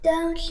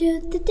Don't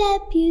shoot the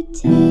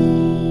deputies.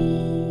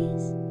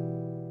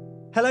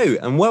 Hello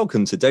and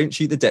welcome to Don't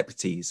Shoot the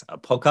Deputies, a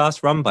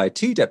podcast run by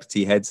two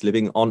deputy heads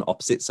living on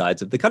opposite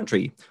sides of the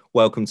country.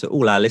 Welcome to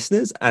all our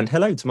listeners and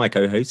hello to my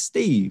co-host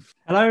Steve.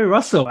 Hello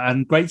Russell,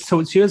 and great to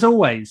talk to you as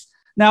always.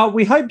 Now,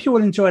 we hope you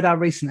all enjoyed our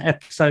recent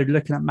episode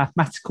looking at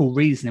mathematical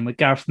reasoning with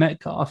Gareth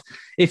Metcalfe.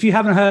 If you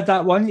haven't heard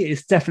that one,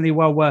 it's definitely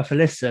well worth a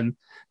listen.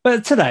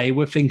 But today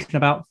we're thinking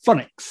about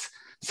phonics,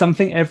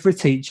 something every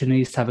teacher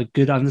needs to have a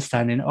good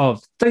understanding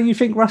of. Don't you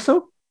think,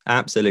 Russell?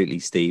 Absolutely,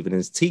 Steve. And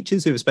as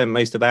teachers who have spent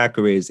most of our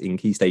careers in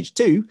Key Stage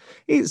 2,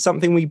 it's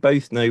something we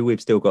both know we've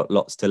still got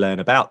lots to learn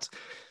about.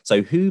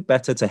 So who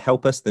better to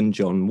help us than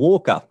John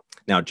Walker?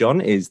 Now,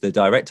 John is the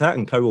director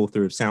and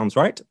co-author of Sounds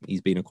Right. He's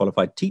been a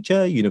qualified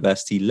teacher,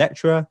 university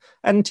lecturer,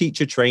 and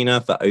teacher trainer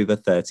for over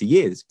 30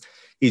 years.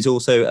 He's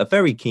also a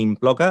very keen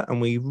blogger, and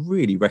we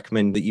really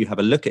recommend that you have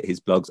a look at his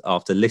blogs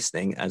after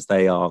listening, as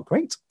they are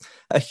great.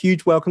 A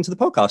huge welcome to the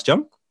podcast,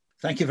 John.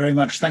 Thank you very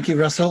much. Thank you,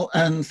 Russell.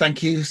 And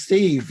thank you,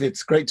 Steve.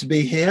 It's great to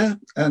be here.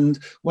 And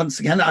once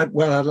again, I'd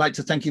like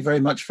to thank you very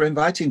much for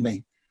inviting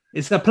me.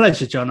 It's a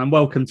pleasure, John, and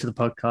welcome to the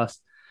podcast.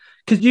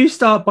 Could you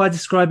start by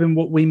describing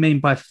what we mean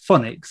by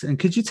phonics? And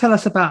could you tell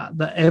us about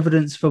the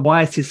evidence for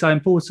why it is so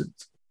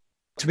important?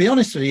 To be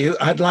honest with you,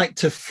 I'd like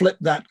to flip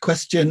that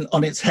question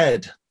on its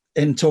head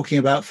in talking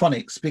about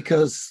phonics,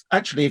 because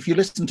actually, if you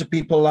listen to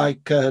people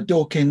like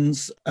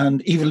Dawkins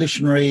and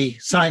evolutionary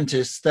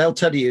scientists, they'll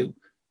tell you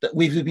that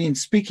we've been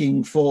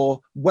speaking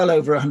for well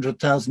over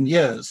 100,000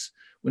 years.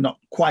 We're not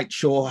quite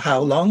sure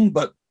how long,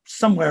 but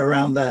somewhere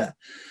around there.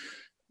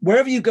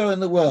 Wherever you go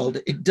in the world,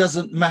 it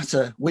doesn't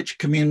matter which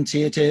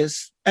community it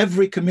is.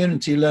 Every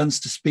community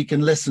learns to speak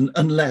and listen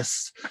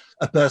unless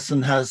a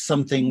person has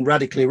something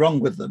radically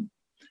wrong with them.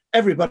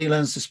 Everybody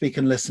learns to speak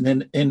and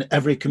listen in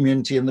every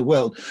community in the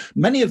world.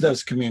 Many of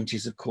those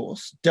communities, of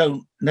course,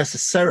 don't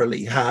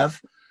necessarily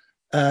have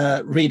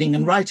reading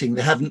and writing.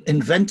 They haven't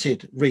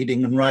invented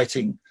reading and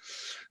writing.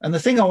 And the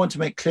thing I want to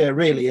make clear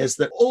really is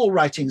that all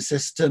writing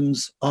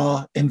systems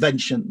are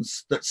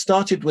inventions that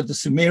started with the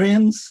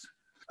Sumerians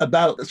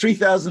about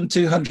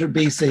 3,200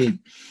 BC.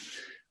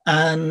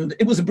 And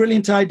it was a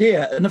brilliant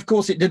idea. And of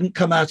course, it didn't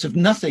come out of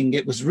nothing.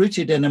 It was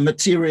rooted in a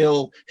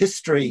material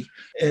history,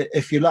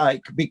 if you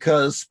like,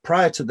 because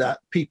prior to that,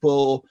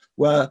 people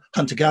were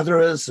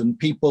hunter-gatherers and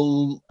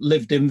people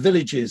lived in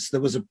villages.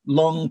 There was a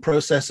long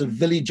process of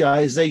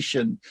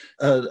villageization,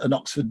 an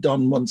Oxford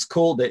Don once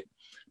called it,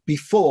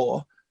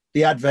 before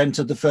the advent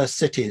of the first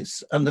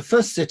cities. And the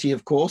first city,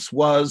 of course,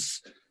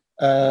 was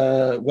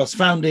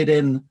founded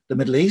in the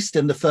Middle East,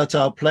 in the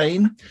Fertile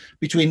Plain,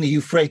 between the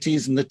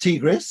Euphrates and the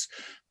Tigris.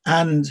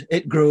 And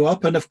it grew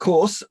up. And of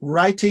course,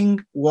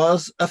 writing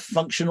was a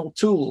functional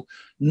tool.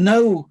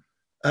 No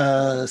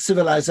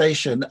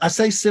civilization, I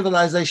say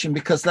civilization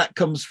because that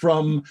comes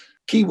from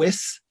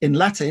civis in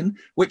Latin,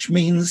 which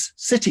means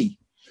city.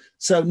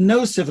 So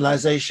no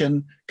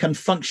civilization can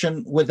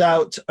function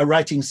without a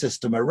writing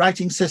system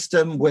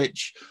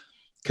which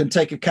can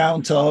take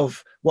account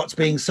of what's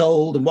being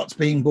sold and what's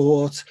being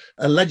bought,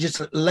 a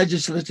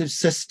legislative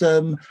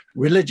system,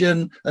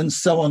 religion, and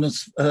so on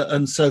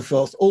and so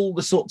forth, all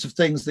the sorts of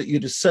things that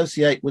you'd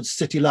associate with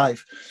city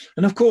life.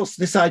 And of course,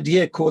 this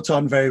idea caught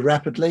on very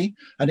rapidly,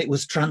 and it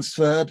was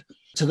transferred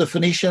to the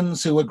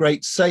Phoenicians, who were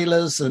great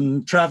sailors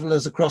and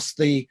travelers across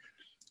the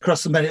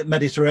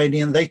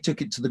Mediterranean. They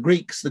took it to the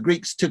Greeks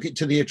took it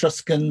to the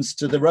Etruscans,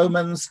 to the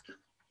Romans,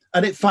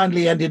 and it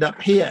finally ended up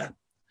here.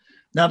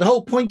 Now, the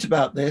whole point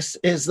about this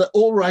is that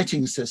all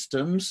writing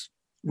systems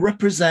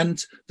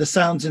represent the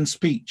sounds in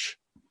speech.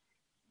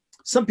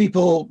 Some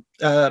people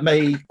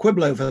may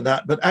quibble over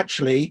that, but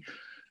actually,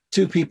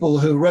 two people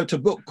who wrote a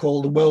book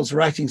called The World's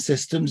Writing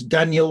Systems,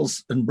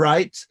 Daniels and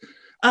Bright,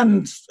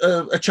 and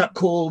a chap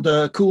called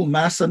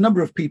Koolmaas, a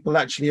number of people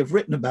actually have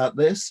written about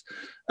this,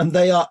 and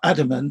they are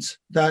adamant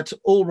that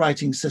all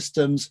writing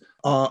systems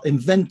are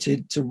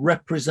invented to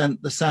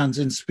represent the sounds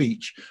in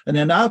speech. And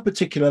in our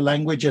particular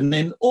language, and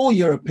in all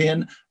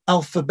European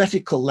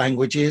alphabetical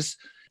languages,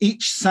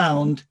 each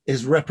sound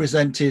is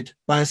represented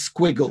by a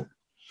squiggle.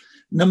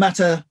 No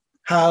matter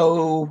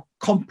how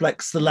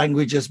complex the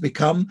language has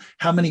become,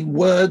 how many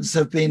words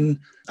have been,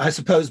 I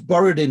suppose,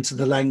 borrowed into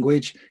the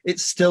language,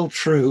 it's still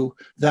true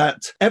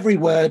that every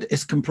word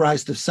is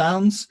comprised of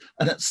sounds,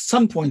 and at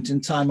some point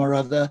in time or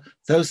other,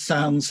 those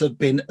sounds have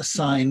been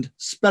assigned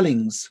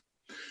spellings.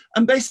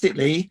 And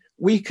basically,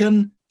 we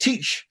can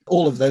teach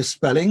all of those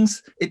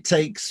spellings. It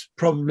takes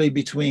probably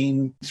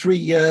between 3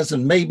 years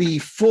and maybe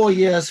 4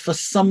 years for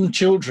some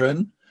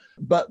children,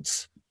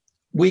 but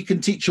we can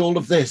teach all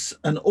of this.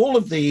 And all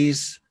of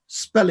these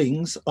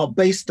spellings are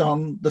based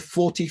on the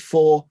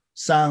 44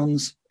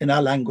 sounds in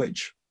our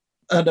language.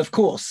 And of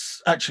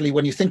course, actually,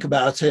 when you think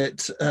about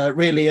it,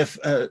 really, if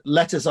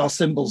letters are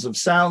symbols of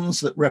sounds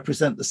that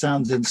represent the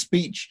sounds in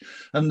speech,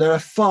 and there are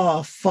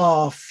far,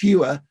 far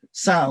fewer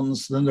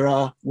sounds than there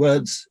are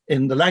words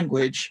in the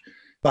language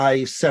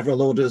by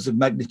several orders of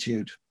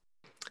magnitude.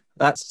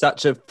 That's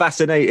such a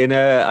fascinating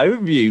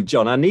overview,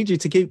 John. I need you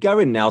to keep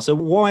going now. So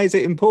why is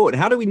it important?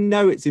 How do we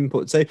know it's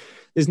important? So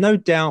there's no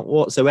doubt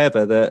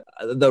whatsoever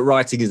that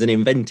writing is an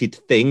invented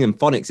thing, and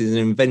phonics is an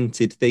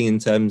invented thing in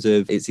terms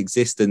of its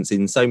existence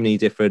in so many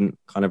different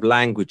kind of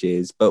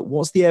languages. But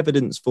what's the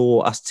evidence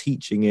for us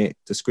teaching it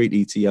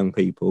discreetly to young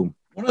people?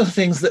 One of the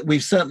things that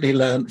we've certainly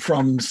learned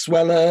from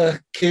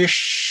Sweller,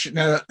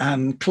 Kirschner,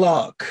 and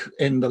Clark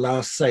in the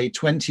last, say,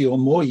 20 or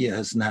more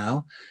years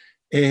now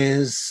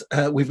is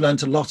we've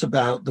learned a lot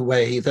about the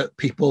way that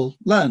people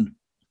learn.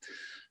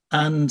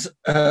 And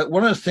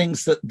one of the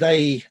things that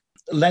they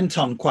lent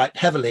on quite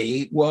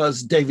heavily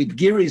was David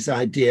Geary's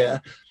idea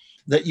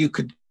that you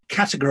could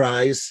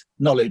categorize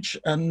knowledge.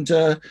 And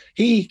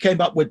he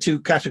came up with two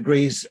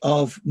categories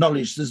of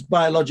knowledge. There's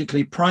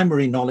biologically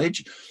primary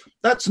knowledge.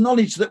 That's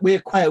knowledge that we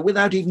acquire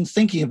without even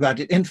thinking about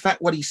it. In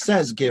fact, what he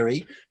says,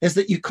 Geary, is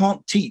that you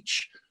can't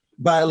teach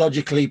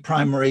biologically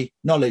primary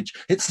knowledge.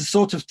 It's the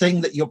sort of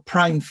thing that you're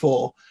primed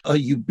for, or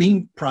you've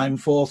been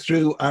primed for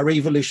through our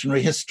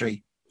evolutionary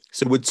history.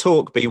 So would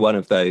talk be one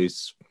of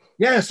those?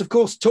 Yes, of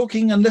course,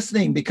 talking and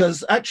listening,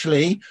 because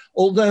actually,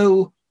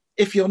 although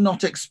if you're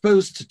not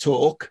exposed to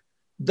talk,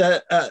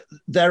 there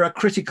are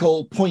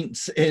critical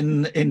points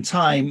in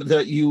time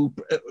that you,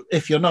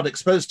 if you're not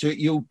exposed to it,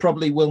 you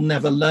probably will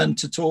never learn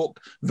to talk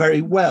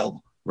very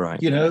well.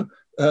 Right. You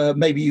know,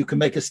 maybe you can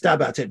make a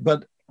stab at it,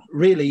 but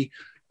really,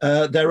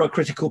 there are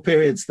critical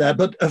periods there.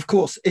 But of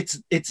course,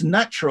 it's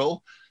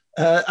natural.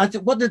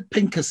 What did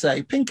Pinker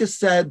say? Pinker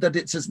said that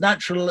it's as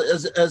natural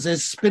as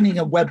is spinning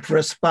a web for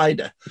a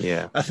spider.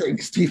 Yeah, I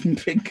think Steven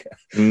Pinker.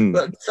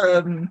 But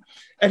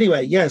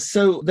anyway, yes.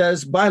 So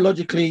there's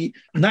biologically,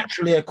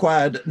 naturally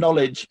acquired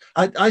knowledge.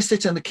 I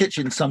sit in the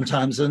kitchen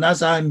sometimes, and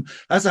as I'm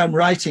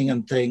writing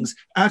and things,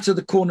 out of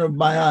the corner of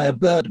my eye, a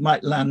bird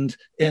might land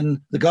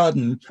in the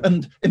garden,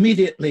 and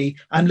immediately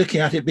I'm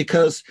looking at it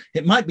because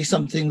it might be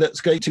something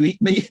that's going to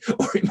eat me,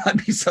 or it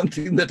might be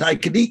something that I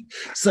can eat.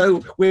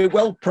 So we're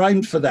well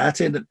primed for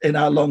that in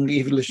our long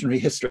evolutionary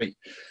history.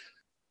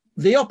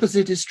 The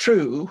opposite is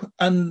true,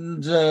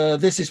 and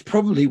this is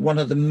probably one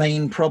of the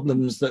main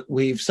problems that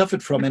we've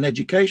suffered from in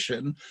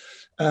education,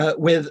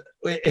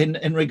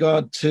 in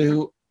regard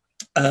to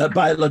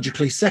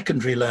biologically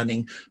secondary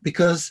learning,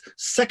 because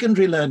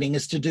secondary learning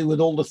is to do with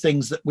all the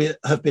things that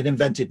have been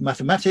invented: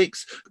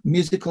 mathematics,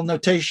 musical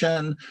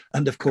notation,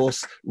 and of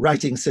course,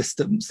 writing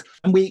systems.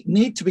 And we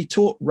need to be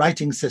taught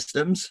writing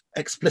systems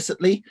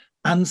explicitly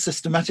and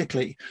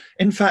systematically.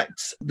 In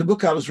fact, the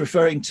book I was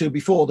referring to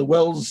before, The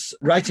World's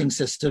Writing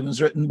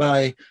Systems, written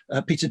by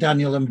Peter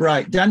Daniel and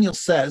Bright, Daniel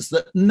says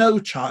that no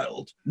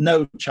child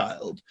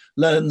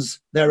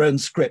learns their own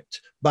script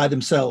by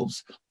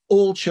themselves.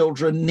 All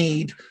children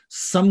need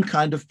some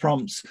kind of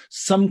prompts,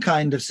 some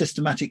kind of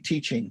systematic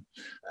teaching.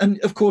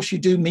 And of course, you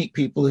do meet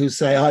people who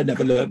say, I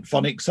never learned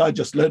phonics, I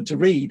just learned to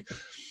read.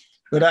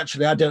 But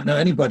actually, I don't know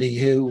anybody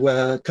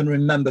who can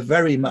remember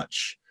very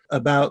much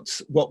about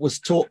what was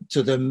taught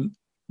to them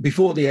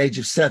before the age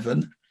of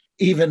 7.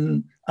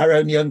 Even our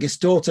own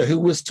youngest daughter, who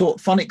was taught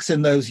phonics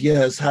in those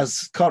years,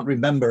 can't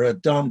remember a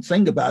darn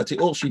thing about it.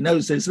 All she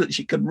knows is that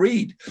she can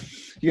read,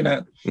 you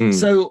know.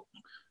 So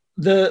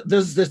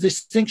there's the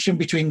distinction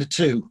between the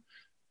two.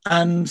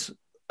 And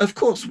of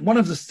course, one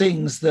of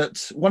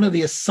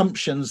the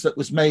assumptions that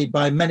was made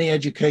by many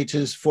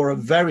educators for a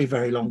very,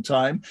 very long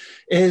time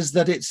is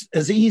that it's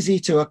as easy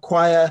to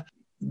acquire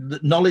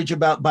knowledge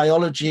about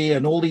biology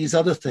and all these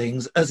other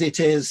things as it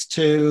is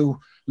to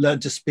learn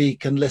to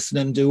speak and listen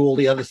and do all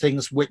the other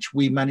things which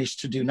we manage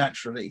to do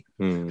naturally.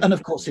 And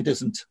of course it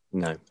isn't.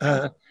 No.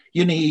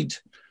 You need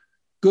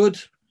good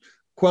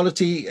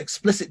quality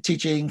explicit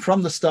teaching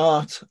from the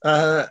start,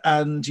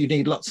 and you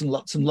need lots and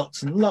lots and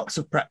lots and lots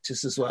of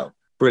practice as well.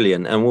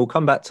 Brilliant. And we'll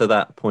come back to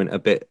that point a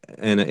bit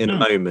in a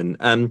moment.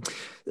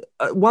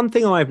 One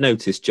thing I've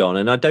noticed, John,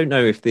 and I don't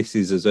know if this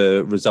is as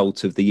a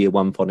result of the Year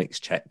 1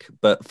 phonics check,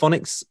 but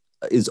phonics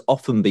is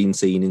often been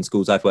seen in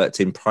schools I've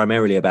worked in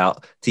primarily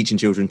about teaching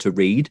children to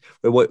read,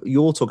 where what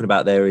you're talking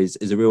about there is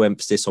a real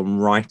emphasis on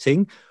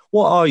writing.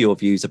 What are your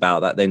views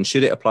about that then?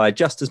 Should it apply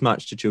just as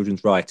much to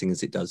children's writing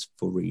as it does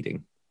for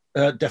reading?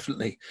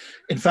 Definitely.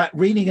 In fact,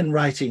 reading and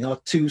writing are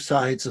two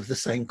sides of the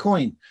same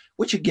coin,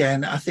 which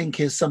again, I think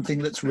is something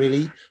that's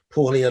really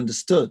poorly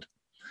understood.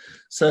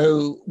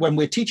 So when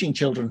we're teaching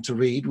children to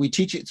read, we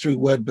teach it through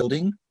word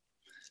building.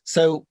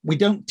 So we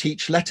don't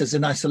teach letters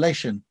in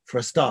isolation for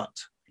a start.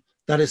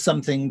 That is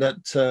something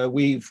that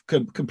we've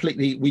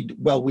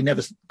we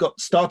never got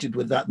started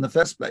with that in the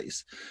first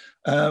place.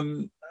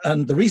 And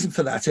the reason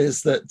for that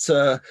is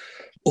that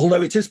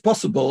although it is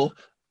possible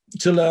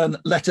to learn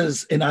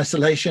letters in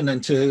isolation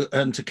and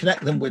to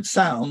connect them with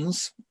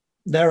sounds,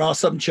 there are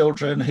some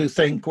children who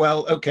think,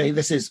 well, okay,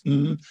 this is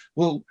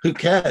well, who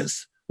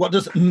cares? What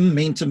does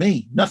mean to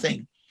me?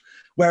 Nothing.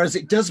 Whereas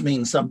it does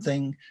mean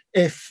something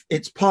if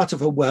it's part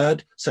of a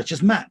word such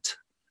as mat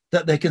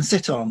that they can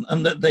sit on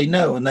and that they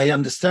know and they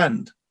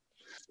understand.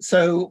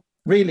 So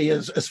really,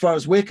 as far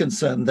as we're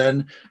concerned,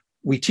 then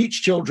we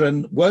teach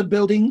children word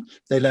building,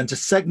 they learn to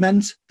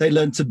segment, they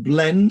learn to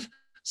blend,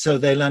 So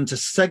they learn to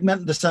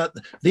segment the sound.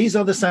 These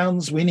are the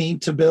sounds we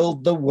need to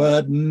build the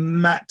word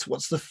mat.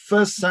 What's the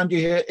first sound you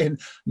hear in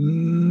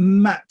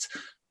mat?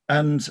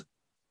 And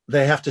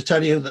they have to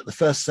tell you that the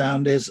first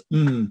sound is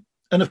mm.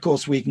 And of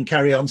course, we can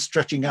carry on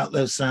stretching out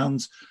those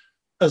sounds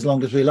as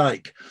long as we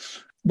like.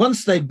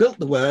 Once they've built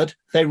the word,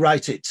 they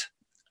write it.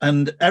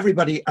 And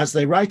everybody, as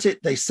they write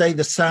it, they say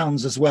the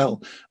sounds as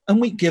well. And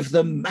we give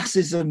them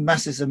masses and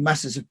masses and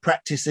masses of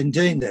practice in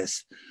doing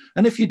this.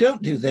 And if you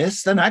don't do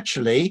this, then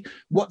actually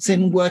what's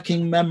in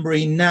working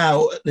memory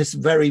now at this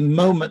very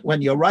moment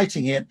when you're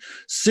writing it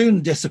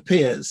soon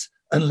disappears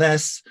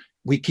unless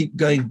we keep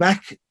going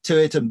back to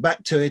it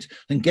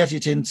and get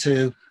it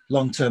into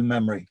long-term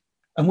memory.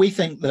 And we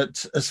think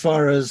that as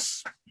far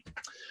as,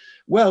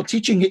 well,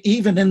 teaching it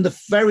even in the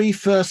very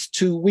first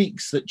 2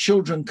 weeks that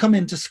children come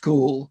into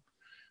school,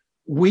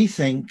 we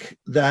think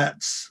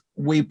that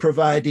we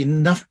provide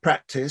enough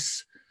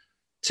practice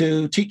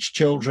to teach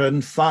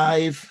children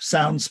 5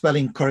 sound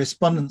spelling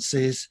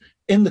correspondences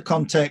in the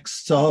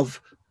context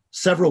of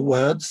several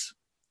words,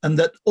 and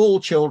that all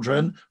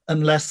children,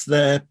 unless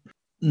they're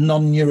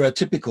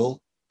non-neurotypical,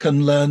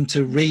 can learn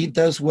to read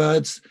those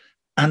words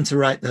and to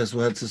write those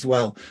words as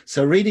well.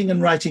 So reading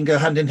and writing go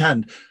hand in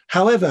hand.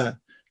 However,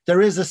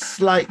 there is a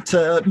slight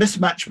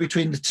mismatch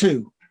between the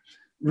two.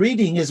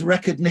 Reading is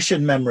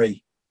recognition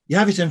memory. You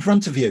have it in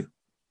front of you.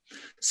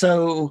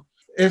 So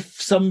if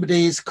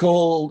somebody's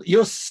called,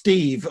 you're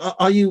Steve,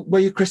 were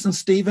you christened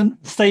Stephen?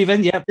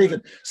 Stephen, yeah.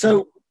 Stephen.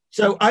 So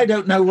I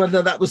don't know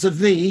whether that was a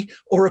V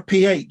or a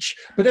PH,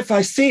 but if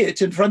I see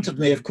it in front of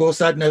me, of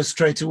course, I'd know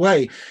straight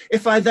away.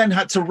 If I then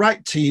had to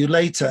write to you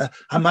later,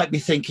 I might be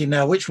thinking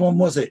now, which one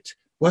was it?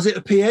 Was it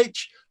a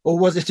PH or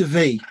was it a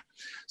V?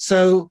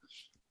 So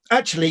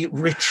actually,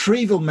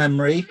 retrieval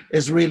memory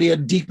is really a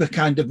deeper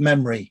kind of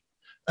memory.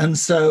 And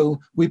so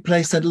we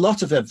place a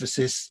lot of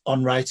emphasis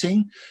on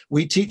writing.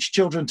 We teach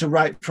children to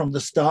write from the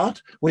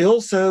start. We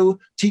also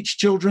teach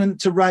children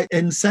to write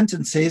in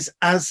sentences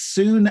as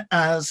soon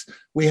as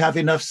we have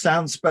enough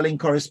sound spelling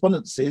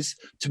correspondences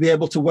to be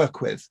able to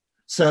work with.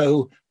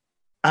 So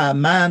a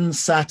man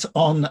sat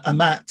on a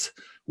mat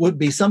would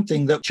be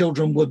something that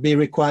children would be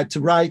required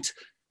to write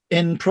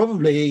in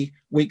probably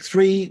week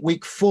 3,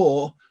 week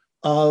 4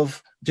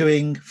 of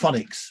doing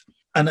phonics.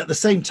 And at the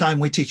same time,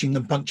 we're teaching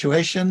them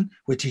punctuation,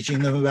 we're teaching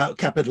them about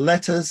capital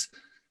letters.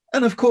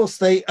 And of course,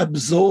 they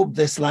absorb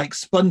this like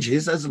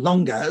sponges as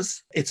long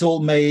as it's all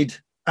made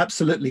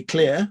absolutely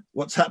clear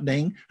what's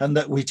happening and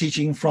that we're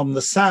teaching from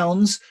the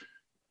sounds,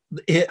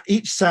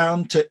 each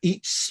sound to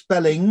each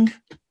spelling,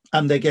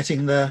 and they're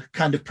getting the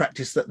kind of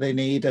practice that they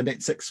need, and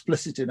it's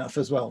explicit enough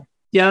as well.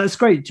 Yeah, that's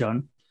great,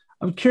 John.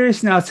 I'm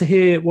curious now to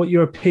hear what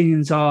your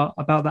opinions are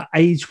about the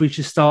age we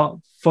should start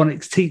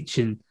phonics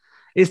teaching.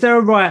 Is there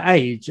a right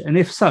age? And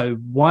if so,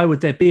 why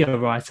would there be a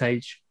right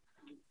age?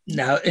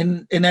 Now,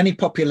 in any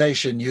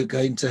population, you're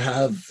going to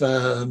have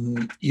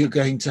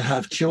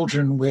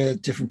children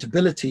with different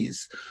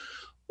abilities.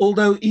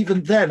 Although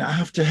even then, I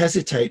have to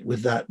hesitate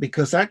with that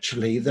because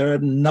actually there are a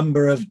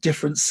number of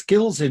different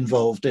skills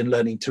involved in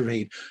learning to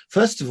read.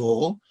 First of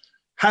all,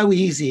 how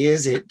easy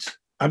is it?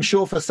 I'm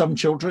sure for some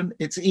children,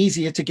 it's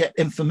easier to get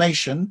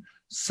information,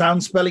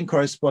 sound spelling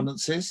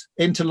correspondences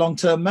into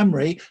long-term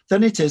memory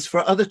than it is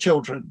for other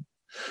children.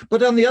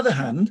 But on the other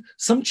hand,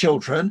 some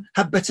children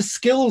have better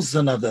skills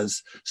than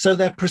others. So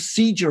their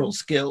procedural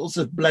skills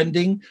of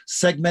blending,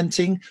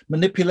 segmenting,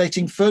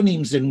 manipulating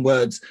phonemes in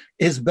words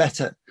is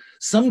better.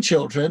 Some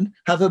children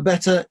have a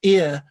better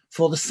ear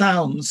for the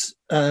sounds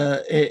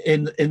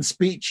in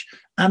speech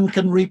and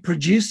can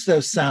reproduce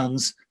those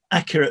sounds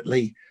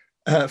accurately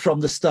from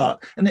the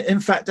start. And in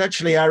fact,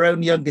 actually, our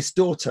own youngest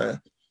daughter,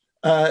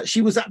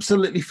 she was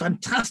absolutely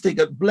fantastic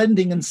at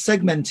blending and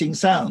segmenting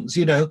sounds.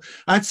 You know,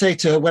 I'd say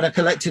to her when I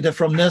collected her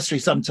from nursery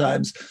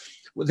sometimes,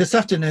 this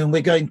afternoon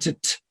we're going to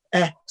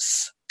T-S-K-O-Z.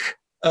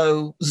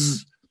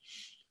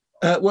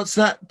 What's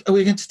that? Are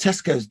we going to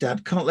Tesco's,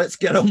 Dad? Let's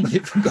get on with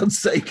it, for God's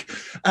sake.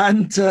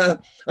 And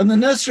the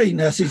nursery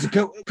nurses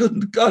go,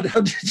 good God,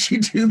 how did she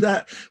do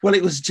that? Well,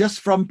 it was just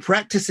from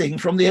practicing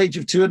from the age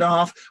of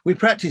 2.5. We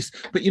practiced.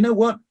 But you know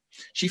what?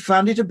 She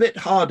found it a bit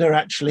harder,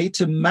 actually,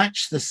 to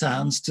match the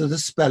sounds to the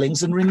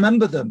spellings and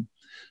remember them.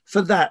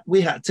 For that,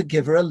 we had to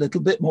give her a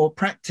little bit more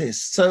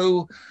practice.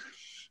 So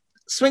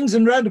swings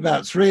and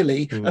roundabouts,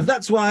 really. And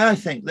that's why I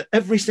think that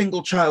every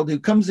single child who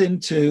comes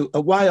into a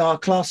YR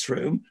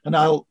classroom, and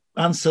I'll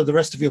answer the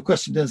rest of your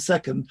question in a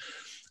second,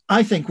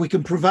 I think we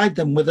can provide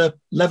them with a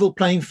level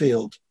playing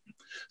field.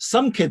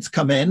 Some kids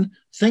come in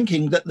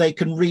thinking that they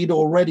can read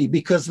already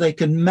because they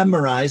can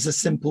memorize a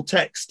simple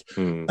text.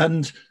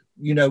 And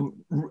you know,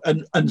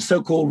 and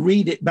so-called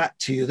read it back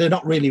to you. They're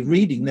not really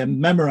reading, they're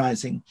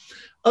memorizing.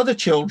 Other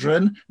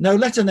children know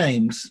letter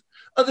names.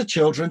 Other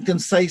children can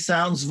say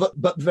sounds,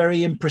 but very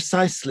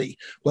imprecisely.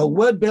 Well,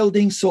 word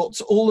building sorts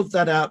all of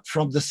that out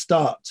from the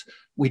start.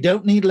 We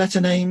don't need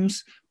letter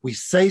names. We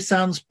say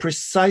sounds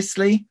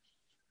precisely,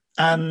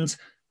 and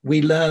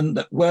we learn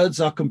that words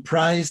are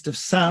comprised of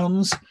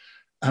sounds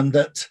and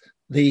that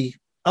the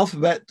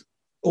alphabet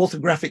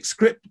orthographic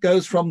script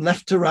goes from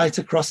left to right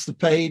across the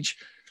page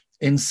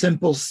in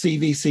simple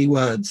CVC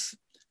words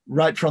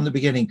right from the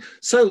beginning.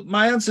 So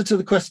my answer to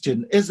the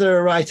question, is there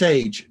a right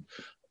age?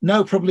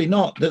 No, probably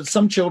not. That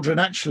some children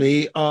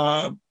actually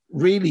are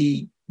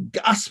really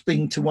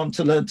gasping to want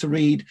to learn to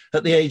read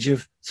at the age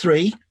of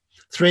 3,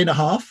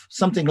 3.5,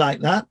 something like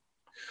that.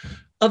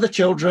 For other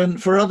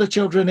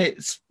children,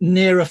 it's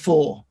nearer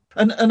 4.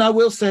 And I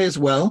will say as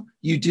well,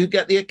 you do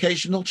get the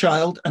occasional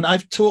child, and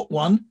I've taught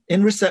one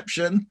in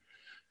reception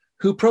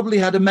who probably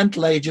had a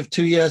mental age of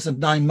 2 years and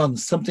 9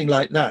 months, something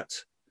like that.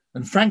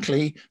 And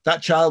frankly,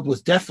 that child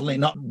was definitely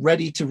not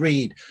ready to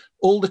read.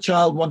 All the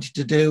child wanted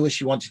to do was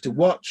she wanted to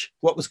watch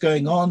what was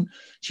going on.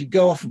 She'd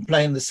go off and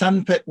play in the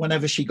sandpit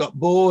whenever she got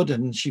bored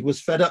and she was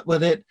fed up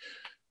with it.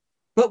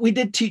 But we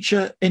did teach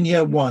her in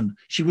year 1.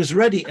 She was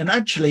ready. And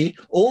actually,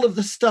 all of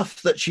the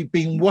stuff that she'd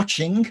been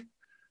watching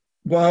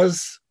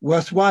was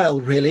worthwhile,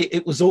 really.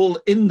 It was all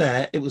in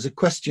there. It was a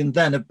question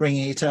then of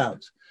bringing it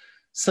out.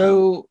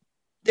 So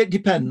it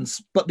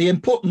depends. But the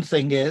important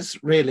thing is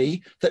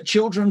really that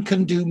children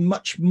can do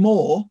much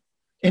more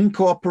in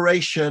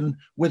cooperation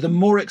with a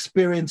more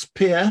experienced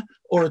peer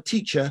or a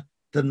teacher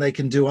than they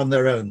can do on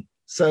their own.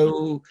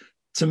 So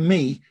to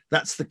me,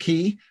 that's the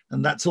key.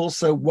 And that's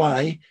also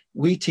why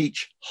we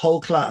teach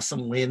whole class,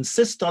 and we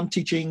insist on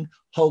teaching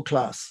whole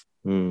class.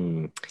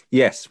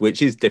 Yes,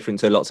 which is different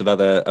to lots of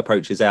other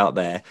approaches out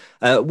there.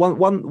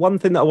 One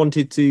thing that I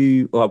wanted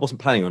to, I wasn't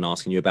planning on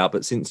asking you about,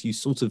 but since you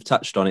sort of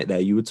touched on it there,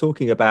 you were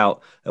talking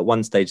about at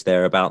one stage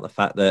there about the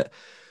fact that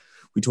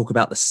we talk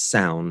about the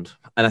sound.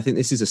 And I think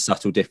this is a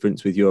subtle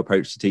difference with your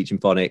approach to teaching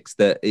phonics,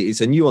 that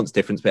it's a nuanced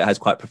difference, but it has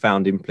quite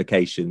profound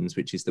implications,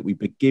 which is that we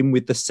begin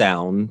with the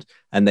sound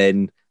and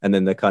then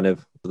the kind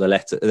of the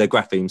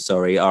graphemes,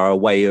 are a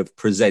way of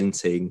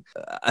presenting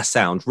a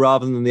sound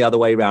rather than the other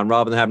way around,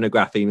 rather than having a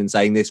grapheme and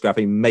saying this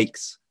grapheme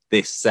makes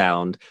this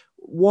sound.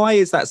 Why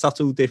is that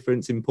subtle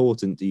difference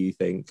important, do you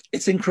think?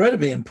 It's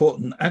incredibly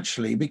important,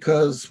 actually,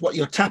 because what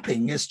you're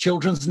tapping is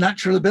children's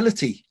natural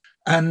ability.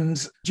 And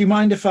do you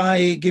mind if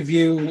I give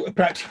you a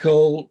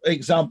practical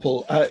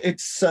example?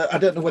 It's I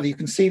don't know whether you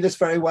can see this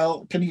very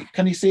well. Can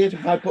you see it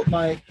if I put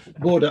my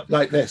board up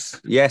like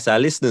this? Yes, our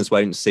listeners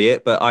won't see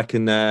it, but I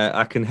can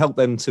help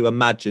them to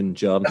imagine,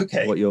 John,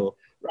 what you're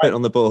putting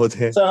on the board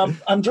here. So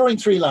I'm drawing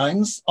 3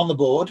 lines on the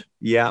board.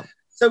 Yeah.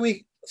 So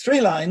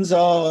 3 lines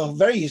are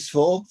very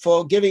useful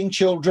for giving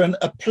children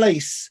a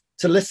place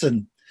to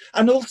listen,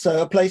 and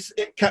also a place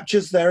it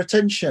captures their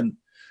attention.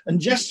 And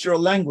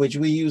gestural language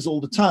we use all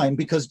the time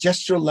because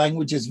gestural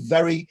language is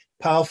very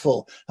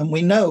powerful. And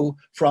we know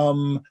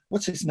from,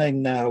 what's his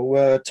name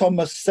now,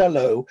 Thomas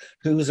Sello,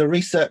 who is a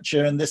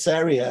researcher in this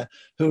area,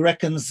 who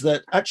reckons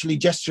that actually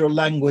gestural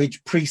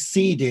language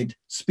preceded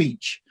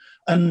speech.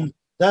 And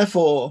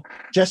therefore,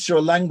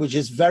 gestural language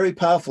is very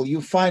powerful.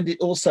 You find it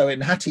also in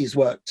Hattie's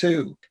work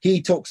too.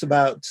 He talks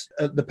about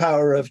the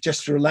power of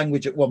gestural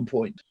language at one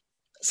point.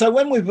 So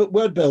when we're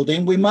word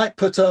building, we might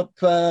put up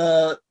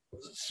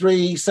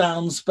 3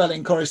 sound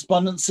spelling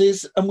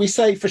correspondences, and we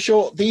say for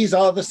short, these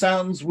are the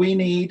sounds we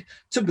need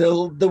to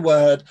build the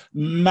word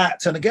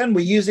mat. And again, we're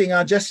using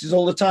our gestures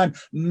all the time.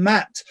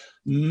 Mat,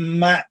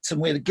 mat.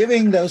 And we're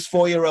giving those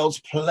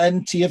 4-year-olds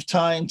plenty of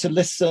time to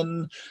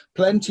listen,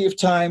 plenty of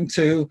time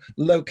to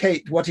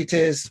locate what it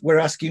is we're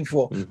asking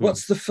for. Mm-hmm.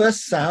 What's the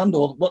first sound,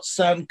 or what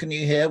sound can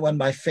you hear when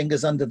my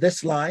finger's under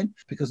this line?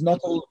 Because not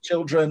all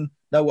children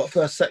know what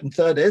first, second,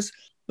 third is.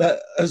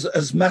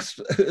 As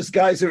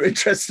guys who are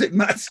interested in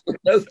maths would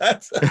know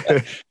that.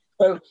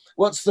 So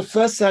what's the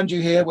first sound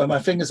you hear when my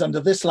finger's under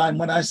this line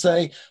when I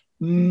say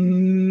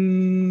mat?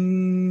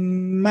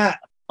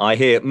 I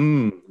hear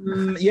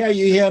yeah,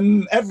 you hear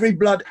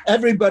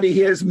everybody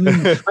hears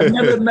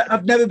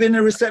I've never been in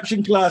a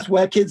reception class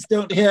where kids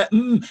don't hear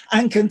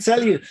and can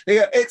tell you. They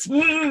go, it's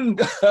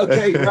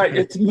okay, right,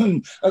 it's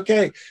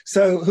okay.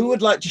 So who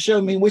would like to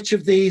show me which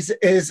of these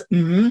is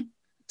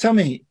Tell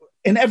me.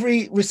 In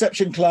every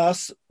reception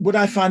class, would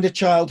I find a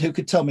child who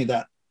could tell me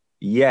that?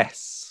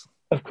 Yes.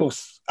 Of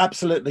course,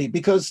 absolutely,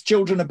 because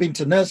children have been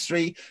to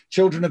nursery,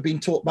 children have been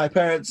taught by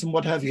parents and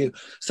what have you.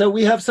 So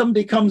we have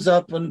somebody comes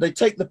up and they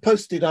take the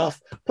Post-it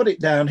off, put it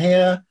down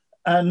here,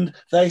 and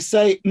they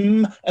say,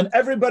 and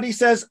everybody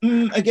says,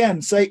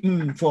 again, say,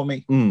 for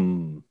me.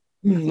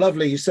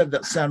 Lovely, you said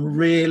that sound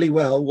really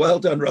well. Well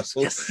done,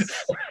 Russell.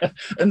 Yes.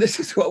 And this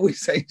is what we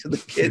say to the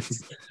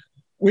kids.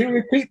 We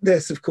repeat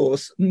this, of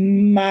course.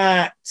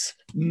 Mat,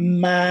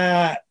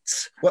 mat.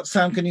 What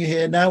sound can you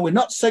hear now? We're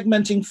not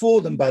segmenting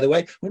for them, by the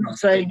way. We're not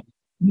saying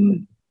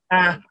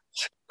mat.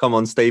 Come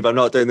on, Steve. I'm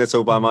not doing this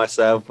all by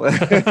myself. We're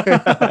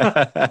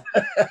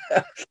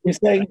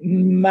saying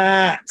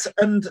mat.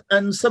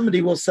 And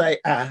somebody will say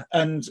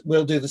and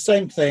we'll do the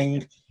same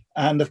thing.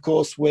 And, of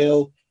course,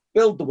 we'll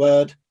build the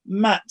word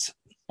mat.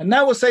 And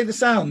now we'll say the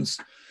sounds.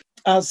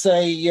 I'll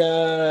say,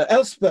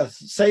 Elspeth,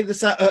 say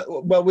this.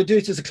 Well, we'll do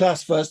it as a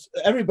class first.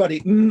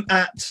 Everybody,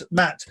 at,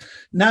 mat.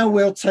 Now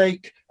we'll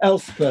take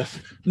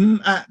Elspeth,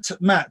 at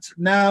Matt,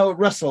 now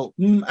Russell,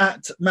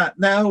 at Matt,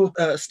 now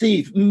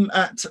Steve,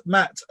 at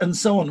Matt, and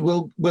so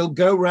on. We'll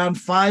go around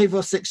 5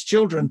 or 6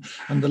 children,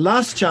 and the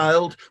last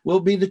child will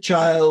be the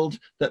child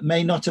that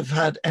may not have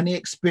had any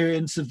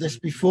experience of this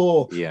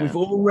before. Yeah.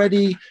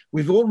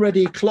 We've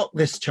already clocked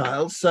this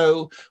child,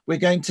 so we're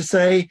going to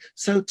say,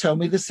 so tell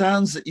me the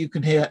sounds that you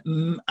can hear,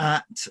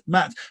 at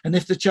Matt. And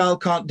if the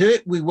child can't do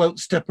it, we won't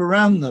step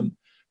around them.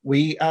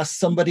 We ask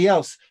somebody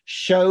else,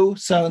 show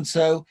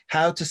so-and-so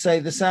how to say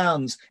the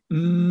sounds.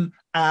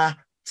 At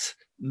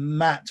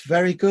Matt.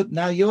 Very good.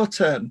 Now your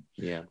turn.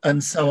 Yeah.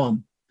 And so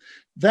on.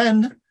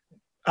 Then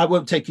I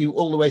won't take you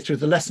all the way through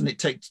the lesson. It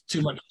takes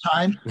too much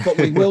time, but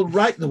we will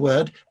write the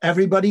word.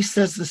 Everybody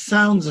says the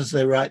sounds as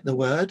they write the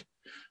word,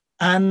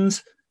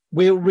 and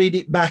we'll read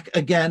it back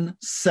again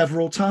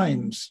several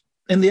times.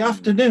 In the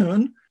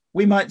afternoon,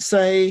 we might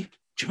say,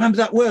 do you remember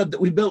that word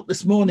that we built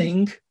this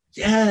morning?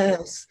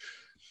 Yes.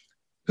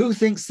 Who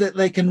thinks that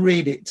they can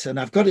read it? And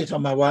I've got it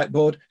on my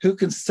whiteboard. Who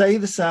can say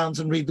the sounds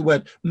and read the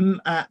word?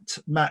 At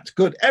Matt.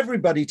 Good.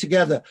 Everybody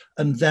together.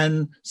 And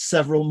then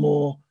several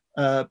more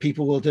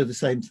people will do the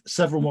same.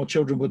 Several more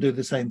children will do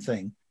the same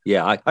thing.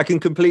 Yeah, I can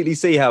completely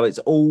see how it's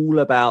all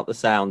about the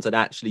sounds. And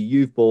actually,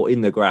 you've brought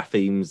in the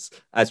graphemes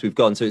as we've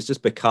gone. So it's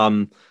just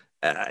become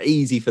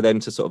easy for them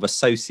to sort of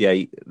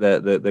associate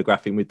the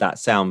grapheme with that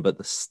sound, but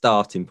the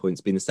starting point's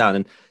been the sound.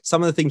 And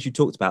some of the things you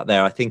talked about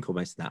there, I think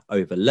almost that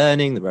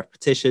overlearning, the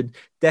repetition,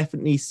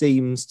 definitely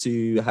seems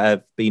to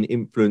have been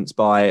influenced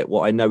by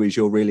what I know is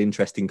your real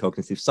interest in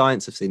cognitive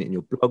science. I've seen it in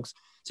your blogs.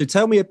 So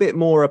tell me a bit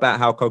more about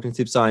how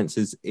cognitive science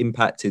has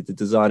impacted the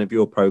design of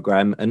your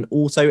program, and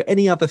also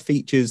any other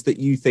features that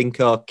you think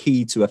are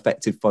key to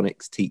effective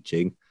phonics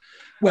teaching.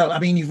 Well, I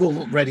mean, you've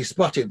already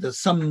spotted there's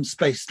some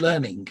spaced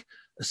learning.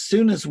 As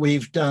soon as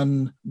we've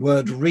done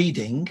word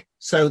reading,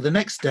 so the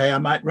next day I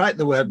might write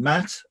the word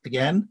Matt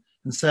again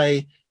and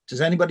say,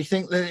 does anybody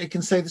think that it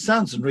can say the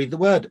sounds and read the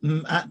word?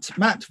 At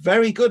Matt.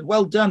 Very good.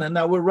 Well done. And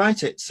now we'll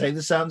write it. Say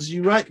the sounds as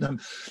you write them.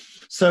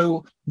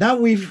 So now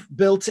we've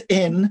built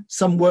in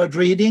some word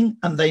reading,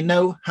 and they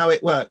know how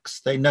it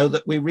works. They know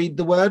that we read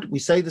the word, we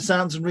say the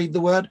sounds and read the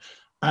word,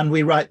 and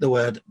we write the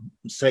word,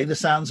 say the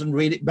sounds and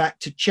read it back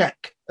to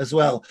check as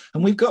well.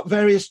 And we've got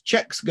various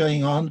checks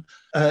going on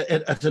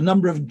at a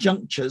number of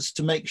junctures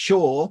to make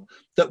sure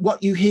that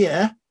what you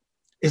hear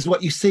is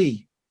what you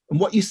see, and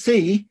what you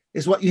see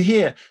is what you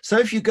hear. So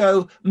if you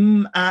go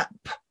at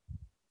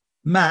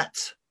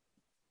Matt,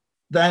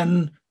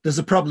 then there's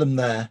a problem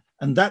there.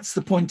 And that's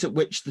the point at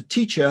which the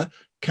teacher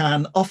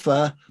can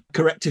offer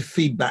corrective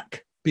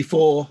feedback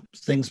before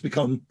things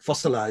become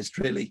fossilized,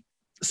 really.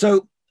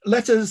 So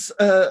letters,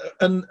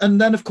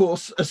 and then, of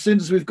course, as soon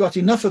as we've got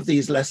enough of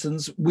these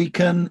lessons, we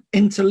can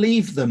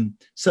interleave them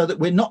so that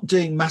we're not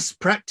doing mass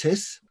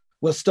practice.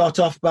 We'll start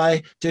off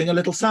by doing a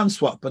little sound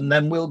swap, and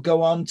then we'll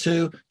go on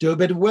to do a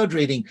bit of word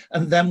reading,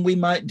 and then we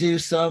might do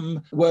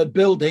some word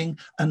building,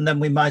 and then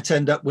we might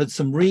end up with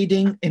some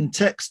reading in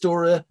text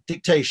or a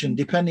dictation,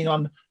 depending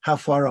on how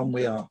far on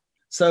we are.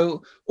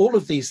 So all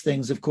of these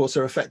things, of course,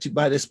 are affected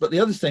by this. But the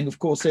other thing, of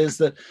course, is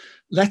that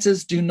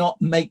letters do not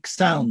make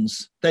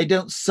sounds. They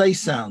don't say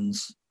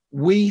sounds.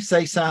 We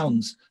say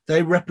sounds.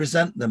 They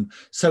represent them.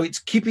 So it's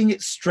keeping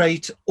it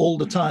straight all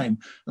the time.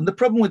 And the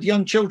problem with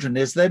young children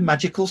is they're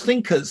magical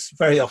thinkers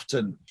very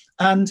often.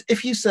 And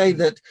if you say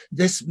that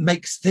this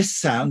makes this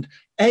sound,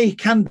 A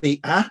can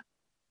be a,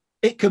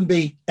 it can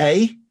be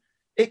a,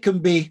 it can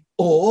be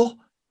or,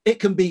 it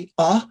can be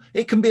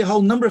it can be a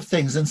whole number of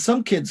things. And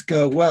some kids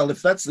go, well,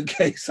 if that's the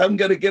case, I'm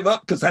going to give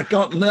up because I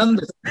can't learn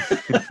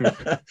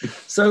this.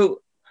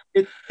 So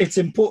it's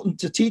important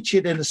to teach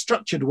it in a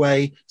structured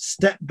way,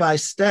 step by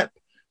step,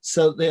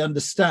 so they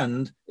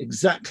understand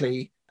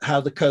exactly how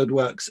the code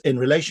works in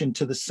relation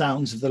to the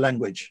sounds of the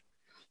language.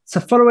 So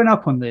following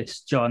up on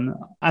this, John,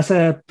 as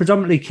a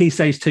predominantly Key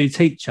Stage 2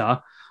 teacher,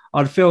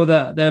 I'd feel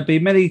that there'll be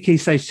many Key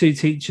Stage 2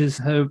 teachers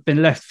who have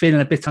been left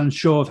feeling a bit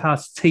unsure of how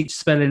to teach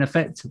spelling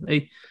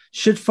effectively.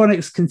 Should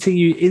phonics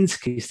continue into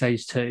Key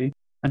Stage 2?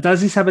 And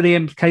does this have any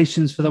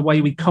implications for the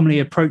way we commonly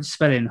approach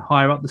spelling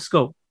higher up the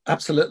school?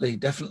 Absolutely,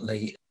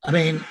 definitely. I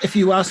mean, if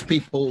you ask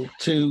people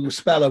to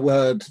spell a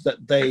word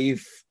that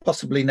they've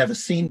possibly never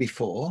seen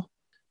before,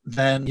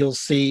 then you'll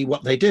see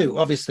what they do.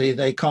 Obviously,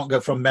 they can't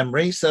go from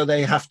memory, so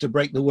they have to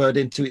break the word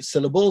into its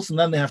syllables, and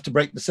then they have to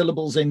break the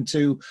syllables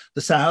into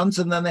the sounds,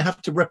 and then they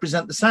have to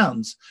represent the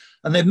sounds.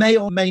 And they may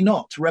or may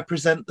not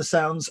represent the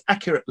sounds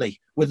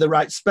accurately with the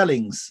right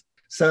spellings.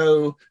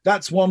 So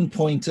that's one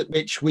point at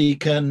which we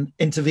can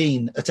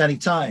intervene at any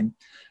time.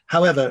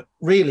 However,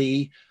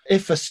 really,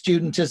 if a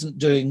student isn't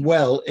doing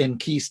well in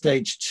Key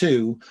Stage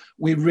 2,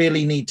 we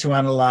really need to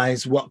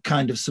analyse what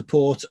kind of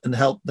support and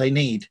help they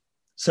need.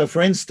 So,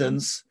 for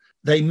instance,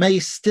 they may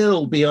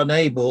still be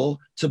unable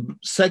to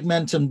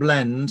segment and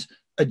blend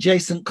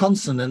adjacent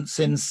consonants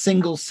in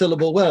single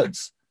syllable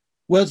words,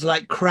 words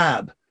like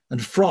crab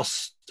and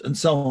frost and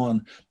so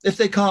on. If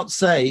they can't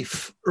say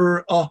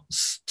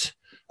f-r-o-st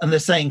and they're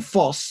saying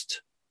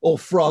fost or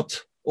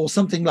frot or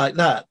something like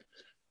that,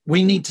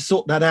 we need to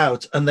sort that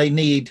out, and they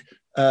need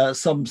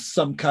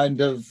some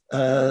kind of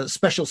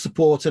special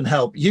support and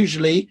help,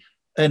 usually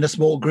in a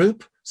small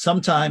group,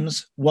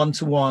 sometimes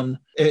one-to-one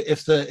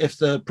if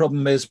the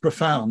problem is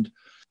profound.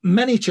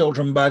 Many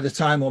children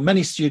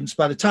many students,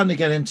 by the time they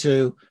get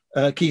into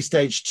Key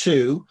Stage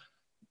 2,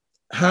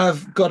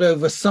 have got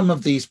over some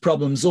of these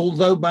problems,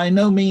 although by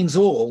no means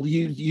all.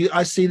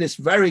 I see this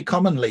very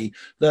commonly,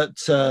 that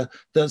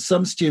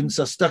some students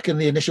are stuck in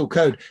the initial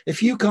code.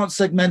 If you can't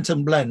segment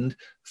and blend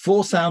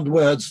 4-sound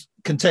words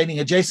containing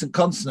adjacent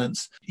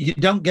consonants, you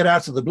don't get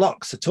out of the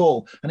blocks at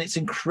all. And it's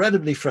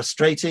incredibly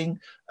frustrating,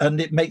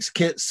 and it makes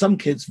some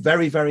kids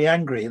very, very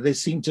angry. They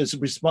seem to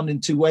respond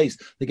in 2 ways.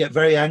 They get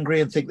very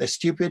angry and think they're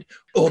stupid,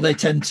 or they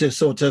tend to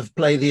sort of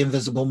play the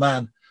invisible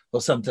man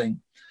or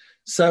something.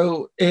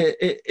 So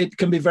it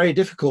can be very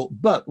difficult.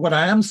 But what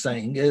I am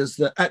saying is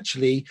that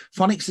actually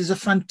phonics is a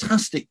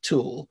fantastic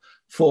tool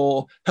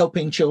for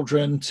helping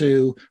children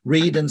to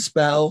read and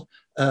spell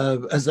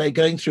as they're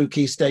going through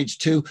Key Stage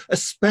 2,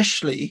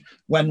 especially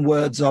when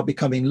words are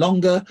becoming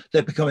longer,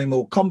 they're becoming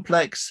more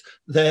complex,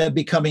 they're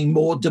becoming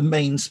more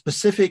domain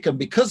specific. And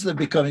because they're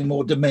becoming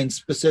more domain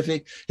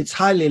specific, it's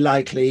highly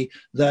likely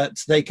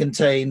that they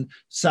contain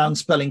sound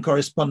spelling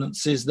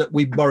correspondences that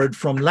we borrowed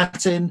from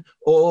Latin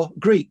or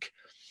Greek.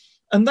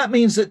 And that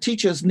means that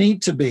teachers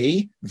need to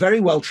be very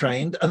well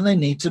trained, and they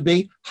need to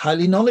be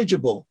highly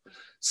knowledgeable.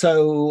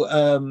 So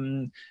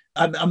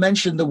I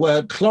mentioned the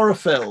word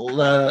chlorophyll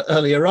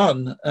earlier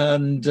on.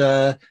 And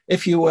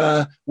if you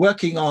were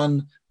working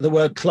on the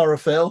word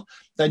chlorophyll,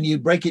 then you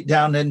break it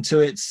down into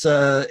its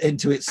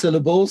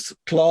syllables,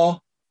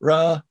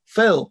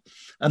 chlorophyll.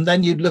 And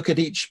then you'd look at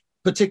each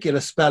particular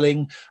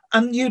spelling,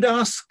 and you'd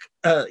ask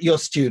your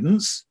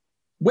students,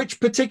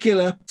 which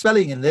particular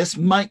spelling in this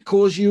might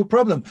cause you a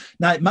problem?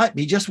 Now, it might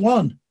be just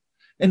one.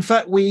 In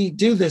fact, we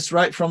do this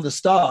right from the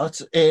start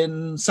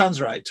in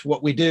Soundsright.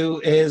 What we do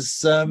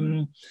is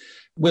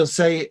we'll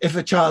say, if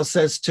a child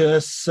says to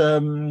us,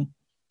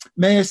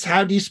 Miss,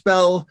 how do you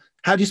spell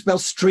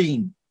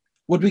stream?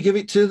 Would we give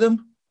it to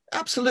them?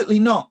 Absolutely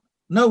not.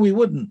 No, we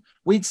wouldn't.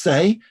 We'd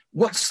say,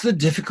 what's the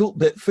difficult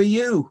bit for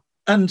you?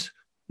 And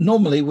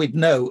normally we'd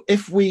know,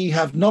 if we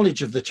have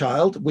knowledge of the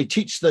child, we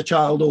teach the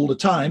child all the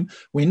time,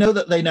 we know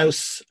that they know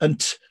s and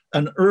t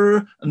and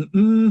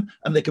and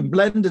and they can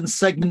blend and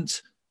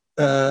segment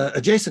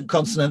adjacent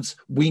consonants.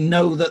 We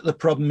know that the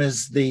problem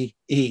is the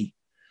E.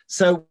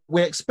 So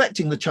we're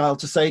expecting the child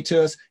to say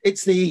to us,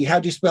 it's the E, how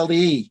do you spell the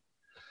E?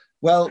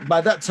 Well, by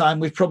that time,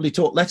 we've probably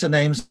taught letter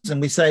names, and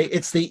we say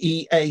it's the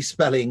EA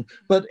spelling.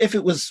 But if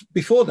it was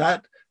before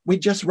that,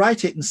 we'd just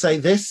write it and say,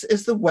 this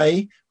is the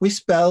way we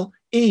spell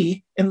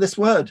E in this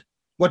word.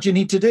 What do you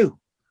need to do?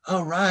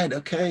 Oh, right,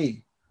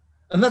 okay.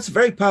 And that's a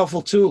very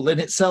powerful tool in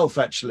itself,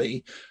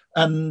 actually.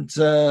 And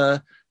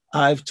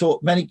I've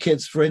taught many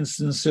kids, for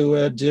instance, who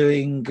are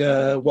doing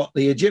what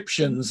the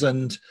Egyptians,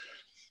 and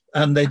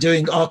they're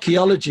doing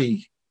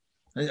archaeology.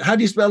 How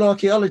do you spell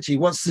archaeology?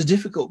 What's the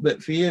difficult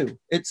bit for you?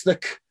 It's the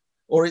K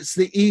or it's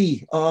the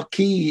E,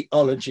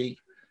 archaeology,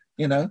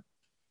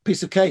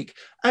 piece of cake.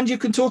 And you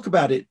can talk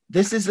about it.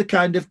 This is the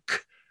kind of K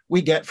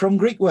we get from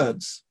Greek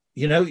words.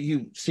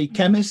 You see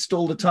chemist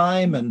all the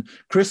time, and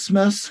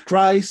Christmas,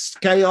 Christ,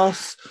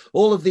 chaos,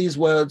 all of these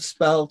words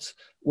spelt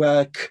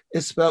where K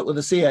is spelt with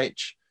a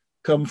CH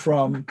come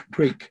from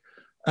Greek.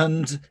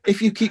 And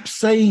if you keep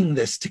saying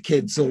this to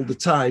kids all the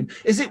time,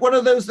 is it one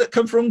of those that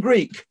come from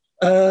Greek?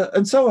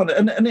 And so on.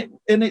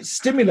 And it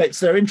stimulates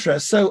their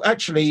interest. So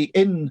actually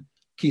in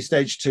Key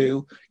Stage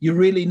 2, you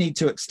really need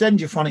to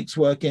extend your phonics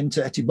work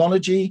into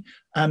etymology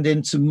and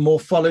into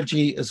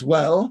morphology as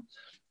well,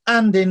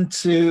 and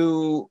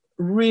into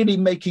really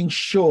making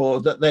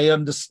sure that they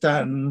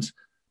understand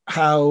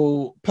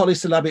how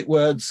polysyllabic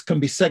words can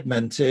be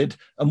segmented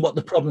and what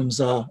the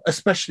problems are,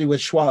 especially with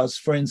schwas,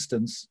 for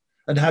instance,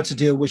 and how to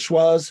deal with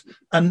schwas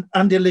and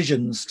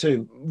elisions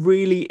too.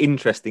 Really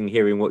interesting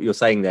hearing what you're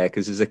saying there,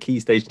 because as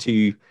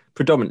a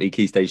predominantly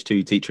Key Stage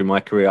 2 teacher in my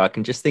career, I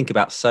can just think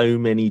about so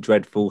many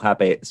dreadful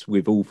habits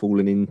we've all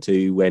fallen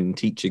into when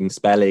teaching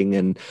spelling,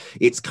 and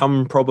it's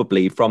come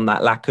probably from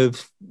that lack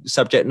of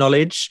subject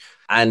knowledge,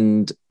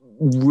 and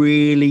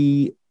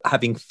really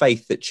having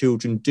faith that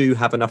children do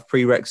have enough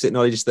prerequisite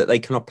knowledge that they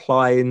can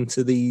apply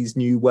into these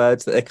new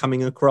words that they're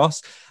coming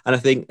across. And I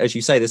think, as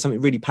you say, there's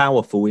something really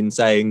powerful in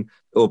saying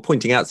or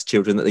pointing out to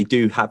children that they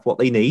do have what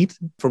they need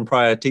from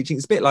prior teaching.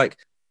 It's a bit like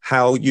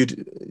how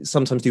you'd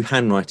sometimes do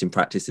handwriting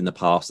practice in the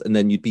past, and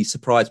then you'd be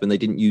surprised when they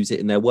didn't use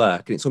it in their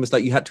work. And it's almost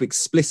like you had to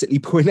explicitly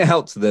point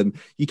out to them,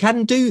 you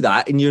can do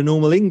that in your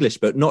normal English,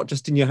 but not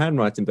just in your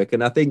handwriting book.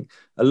 And I think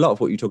a lot of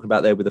what you're talking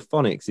about there with the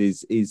phonics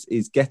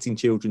is getting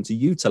children to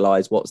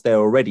utilize what's there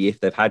already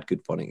if they've had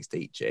good phonics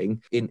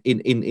teaching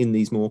in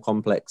these more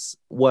complex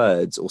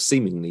words, or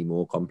seemingly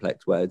more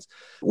complex words,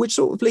 which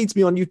sort of leads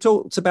me on. You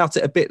talked about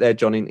it a bit there,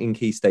 John, in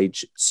Key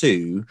Stage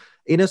 2.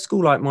 In a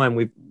school like mine,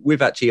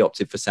 we've actually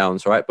opted for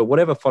Soundsright, but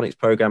whatever phonics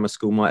program a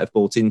school might have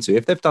bought into,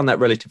 if they've done that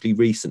relatively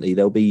recently,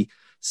 they'll be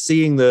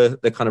seeing the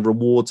kind of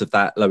rewards of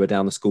that lower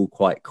down the school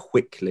quite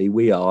quickly.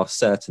 We are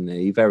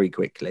certainly very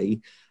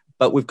quickly.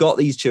 But we've got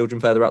these children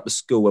further up the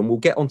school, and we'll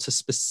get onto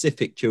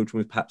specific children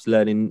with perhaps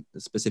learning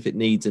specific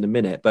needs in a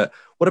minute. But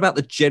what about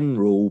the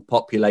general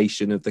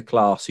population of the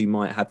class who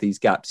might have these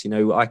gaps?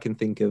 I can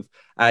think of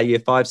our year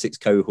 5-6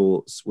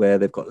 cohorts where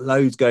they've got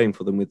loads going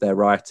for them with their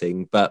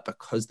writing, but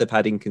because they've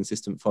had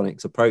inconsistent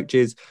phonics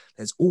approaches,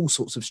 there's all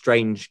sorts of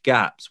strange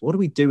gaps. What do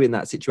we do in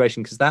that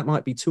situation? Because that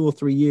might be 2 or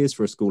 3 years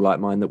for a school like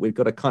mine that we've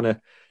got to kind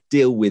of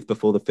deal with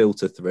before the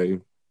filter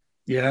through.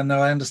 Yeah, no,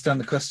 I understand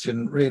the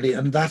question, really.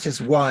 And that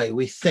is why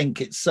we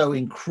think it's so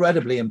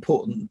incredibly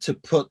important to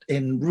put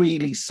in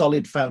really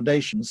solid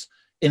foundations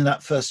in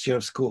that first year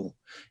of school.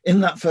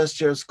 In that first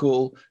year of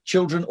school,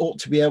 children ought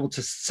to be able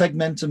to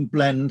segment and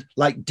blend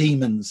like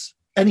demons,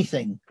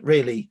 anything,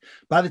 really.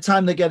 By the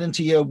time they get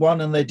into year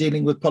 1 and they're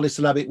dealing with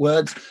polysyllabic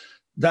words,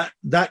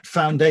 that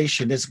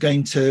foundation is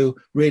going to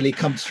really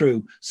come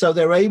through. So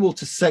they're able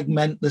to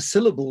segment the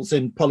syllables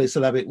in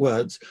polysyllabic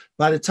words.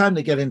 By the time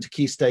they get into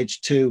Key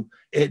Stage 2,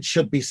 it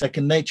should be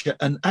second nature.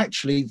 And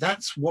actually,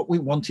 that's what we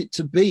want it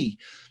to be.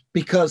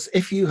 Because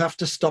if you have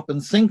to stop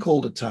and think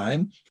all the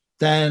time,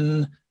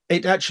 then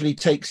it actually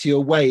takes you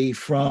away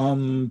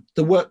from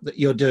the work that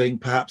you're doing,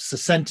 perhaps the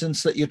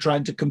sentence that you're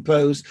trying to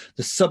compose,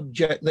 the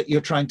subject that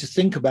you're trying to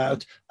think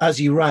about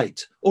as you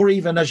write, or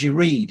even as you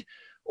read.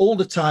 All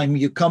the time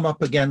you come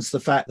up against the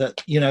fact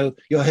that,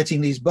 you're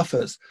hitting these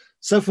buffers.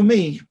 So for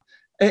me,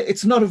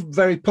 it's not a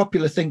very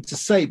popular thing to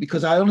say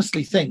because I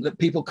honestly think that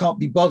people can't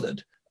be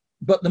bothered.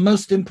 But the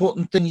most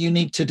important thing you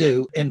need to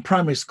do in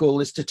primary school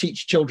is to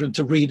teach children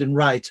to read and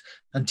write,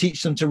 and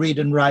teach them to read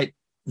and write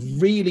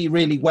really,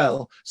 really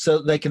well so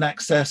that they can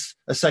access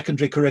a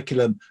secondary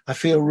curriculum. I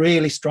feel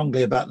really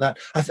strongly about that.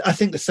 I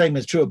think the same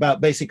is true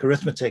about basic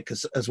arithmetic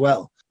as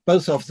well.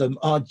 Both of them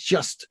are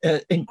just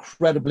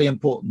incredibly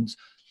important.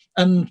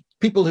 And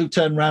people who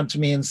turn around to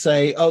me and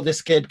say, oh,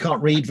 this kid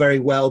can't read very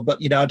well, but,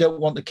 I don't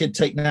want the kid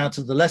taken out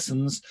of the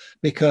lessons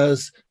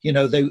because,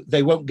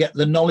 they won't get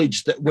the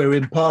knowledge that we're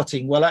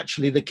imparting. Well,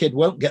 actually, the kid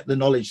won't get the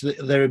knowledge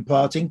that they're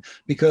imparting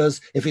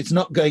because if it's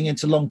not going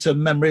into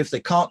long-term memory, if they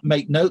can't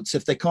make notes,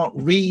 if they can't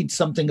read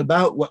something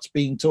about what's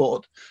being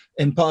taught,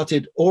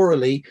 imparted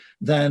orally,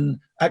 then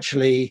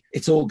actually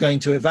it's all going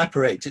to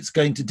evaporate. It's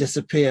going to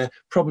disappear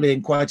probably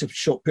in quite a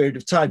short period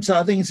of time. So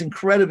I think it's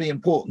incredibly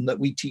important that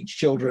we teach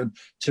children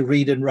to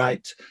read and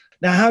write.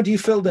 Now, how do you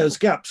fill those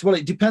gaps? Well,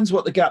 it depends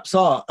what the gaps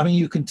are. I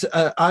mean,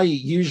 I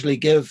usually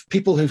give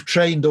people who've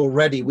trained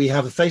already, we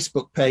have a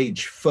Facebook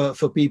page for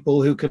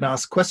people who can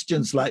ask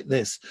questions like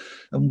this.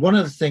 And one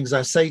of the things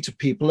I say to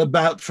people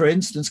about, for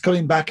instance,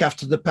 coming back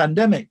after the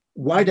pandemic,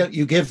 why don't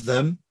you give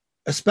them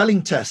a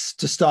spelling test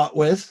to start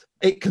with?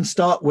 It can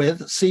start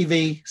with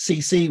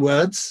CVCC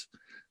words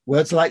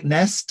like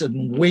nest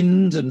and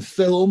wind and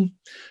film,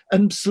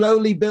 and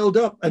slowly build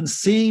up and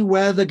see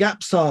where the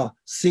gaps are,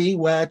 see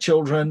where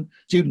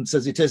students,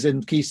 as it is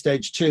in Key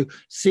Stage 2,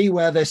 see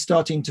where they're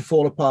starting to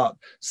fall apart,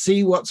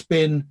 see what's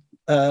been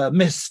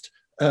missed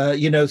while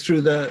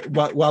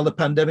the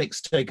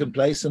pandemic's taken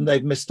place and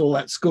they've missed all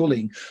that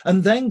schooling,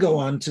 and then go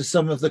on to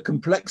some of the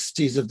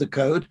complexities of the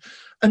code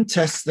and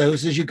test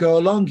those as you go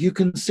along. You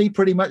can see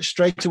pretty much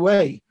straight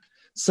away.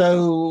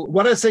 So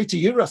what I say to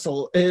you,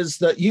 Russell, is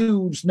that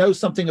you know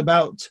something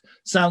about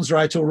Sounds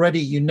Right already.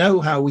 You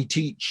know how we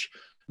teach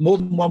more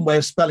than one way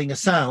of spelling a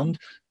sound.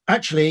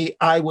 Actually,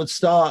 I would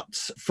start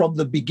from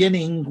the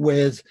beginning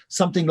with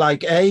something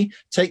like A,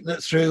 take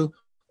that through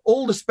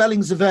all the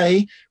spellings of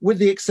A, with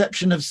the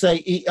exception of,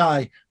 say,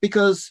 EI,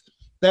 because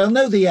they'll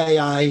know the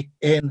AI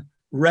in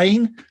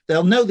rain,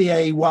 they'll know the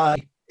AY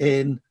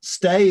in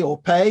stay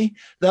or pay,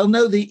 they'll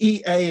know the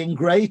EA in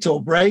great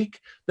or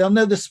break, they'll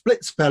know the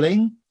split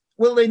spelling.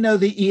 Will they know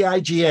the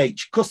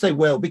EIGH? Of course they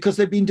will, because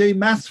they've been doing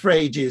maths for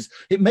ages.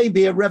 It may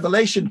be a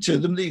revelation to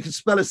them that you can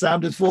spell a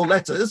sound with 4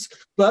 letters,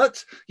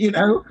 but,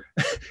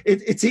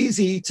 it's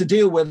easy to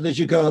deal with as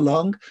you go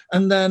along.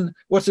 And then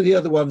what are the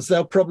other ones?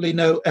 They'll probably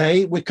know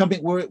A. We're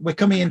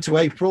coming into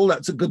April.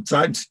 That's a good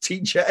time to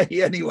teach A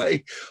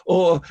anyway.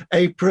 Or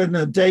apron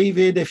or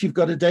David, if you've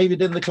got a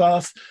David in the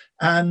class.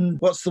 And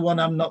what's the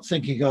one I'm not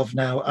thinking of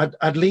now?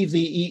 I'd leave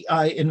the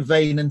EI in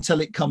vain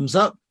until it comes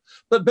up.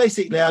 But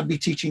basically, I'd be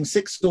teaching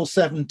 6 or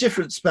 7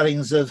 different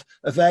spellings of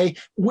A,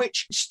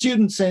 which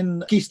students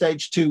in Key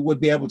Stage 2 would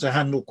be able to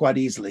handle quite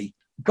easily.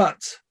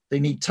 But they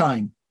need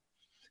time.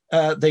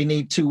 They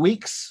need 2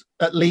 weeks,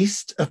 at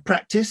least, of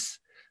practice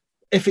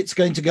if it's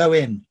going to go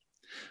in.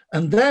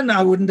 And then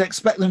I wouldn't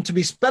expect them to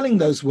be spelling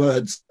those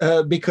words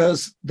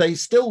because they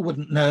still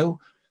wouldn't know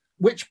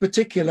which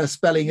particular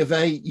spelling of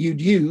A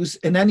you'd use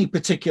in any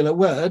particular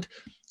word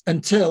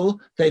until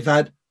they've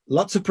had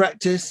lots of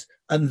practice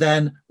and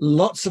then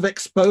lots of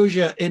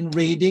exposure in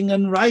reading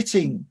and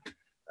writing.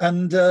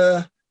 And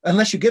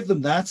unless you give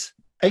them that,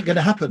 ain't going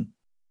to happen.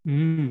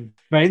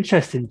 Very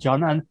interesting,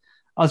 John. And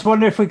I was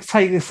wondering if we could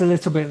take this a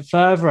little bit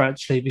further,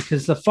 actually,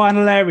 because the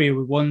final area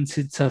we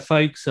wanted to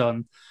focus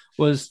on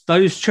was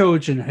those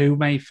children who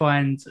may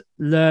find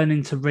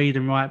learning to read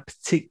and write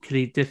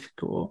particularly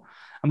difficult.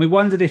 And we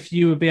wondered if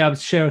you would be able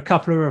to share a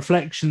couple of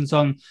reflections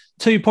on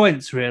 2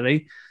 points,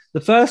 really.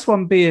 The first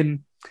one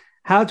being,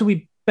 how do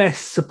we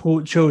best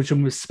support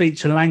children with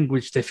speech and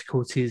language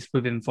difficulties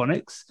within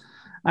phonics.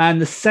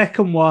 And the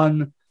second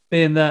one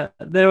being that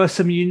there are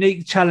some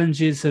unique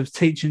challenges of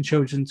teaching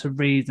children to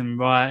read and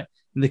write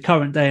in the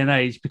current day and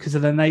age because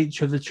of the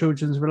nature of the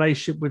children's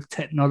relationship with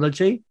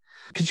technology.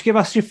 Could you give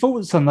us your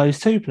thoughts on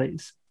those two,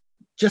 please?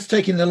 Just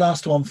taking the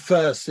last one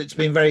first, it's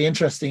been very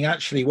interesting,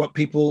 actually,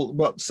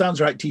 what Sounds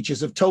Right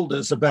teachers have told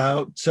us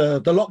about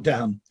the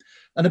lockdown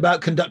and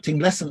about conducting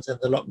lessons in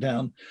the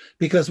lockdown.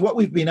 Because what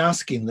we've been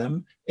asking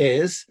them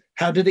is,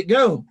 how did it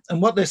go?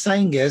 And what they're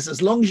saying is,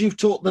 as long as you've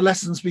taught the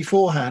lessons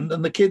beforehand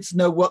and the kids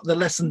know what the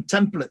lesson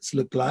templates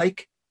look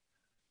like,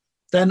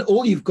 then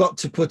all you've got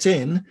to put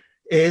in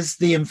is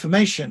the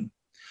information.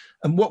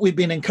 And what we've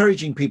been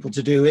encouraging people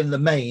to do in the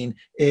main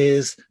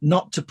is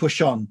not to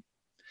push on,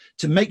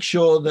 to make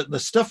sure that the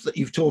stuff that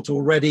you've taught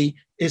already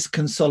is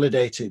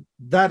consolidated.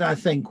 That, I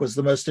think, was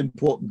the most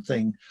important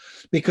thing,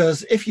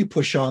 because if you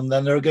push on,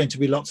 then there are going to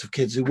be lots of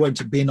kids who won't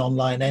have been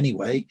online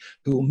anyway,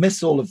 who will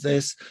miss all of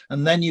this.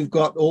 And then you've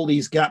got all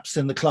these gaps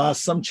in the class.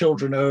 Some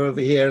children are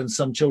over here and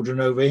some children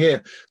over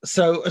here.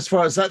 So as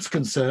far as that's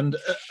concerned,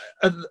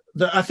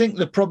 I think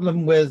the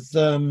problem with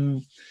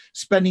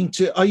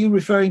are you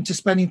referring to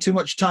spending too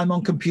much time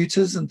on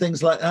computers and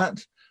things like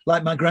that?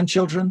 Like my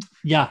grandchildren?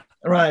 Yeah.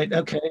 Right.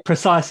 Okay.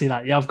 Precisely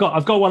that. Yeah, I've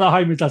got one at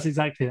home who does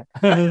exactly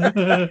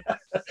that.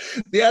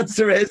 The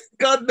answer is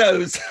God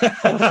knows.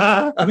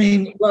 I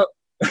mean,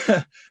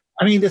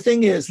 the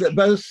thing is that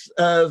both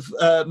of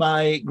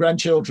my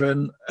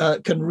grandchildren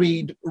can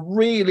read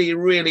really,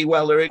 really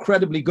well. They're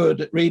incredibly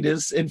good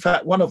readers. In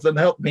fact, one of them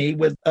helped me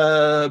with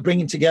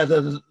bringing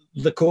together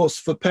the course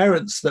for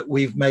parents that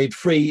we've made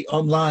free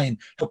online,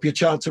 Help Your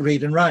Child to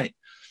Read and Write.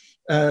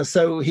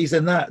 So he's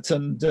in that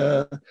and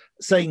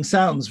saying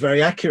sounds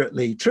very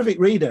accurately. Terrific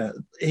reader,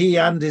 he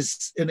and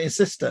his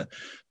sister.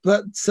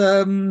 But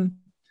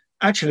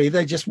actually,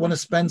 they just want to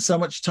spend so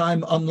much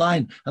time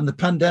online. And the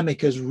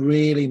pandemic has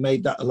really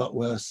made that a lot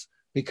worse,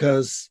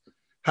 because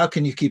how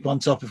can you keep on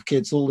top of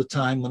kids all the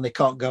time when they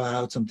can't go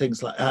out and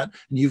things like that?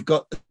 And you've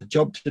got a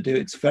job to do.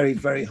 It's very,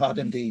 very hard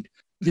indeed.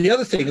 The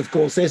other thing, of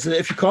course, is that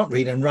if you can't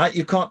read and write,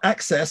 you can't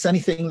access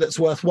anything that's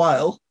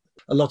worthwhile.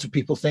 A lot of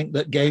people think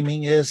that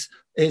gaming is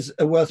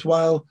a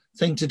worthwhile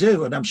thing to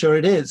do, and I'm sure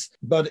it is.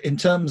 But in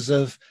terms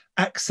of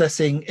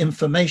accessing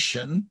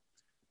information,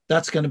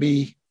 that's going to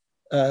be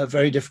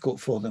very difficult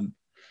for them.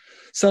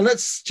 So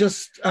let's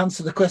just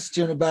answer the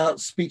question about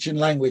speech and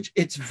language.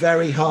 It's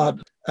very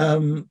hard.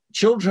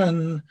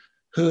 Children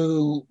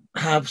who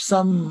have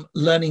some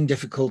learning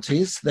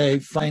difficulties, they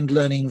find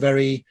learning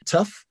very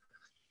tough.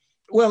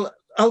 Well,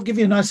 I'll give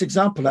you a nice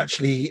example,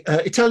 actually.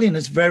 Italian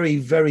is very,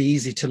 very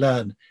easy to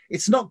learn.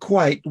 It's not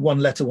quite one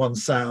letter, one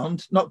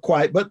sound, not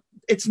quite, but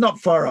it's not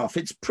far off.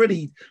 It's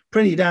pretty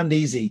damned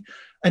easy.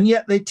 And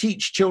yet they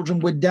teach children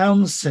with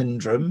Down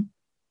syndrome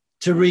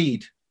to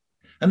read.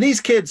 And these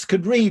kids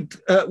could read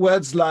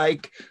words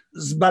like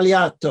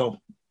sbagliato,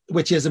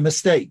 which is a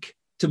mistake,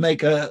 to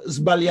make a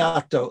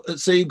sbagliato.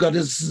 So you've got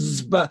a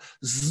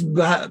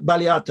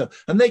sbagliato.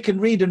 And they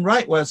can read and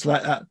write words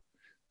like that.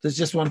 There's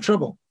just one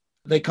trouble.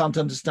 They can't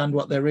understand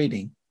what they're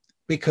reading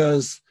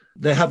because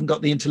they haven't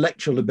got the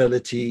intellectual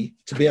ability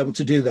to be able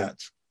to do that.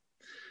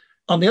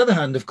 On the other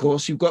hand, of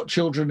course, you've got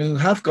children who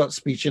have got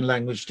speech and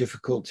language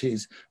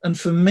difficulties. And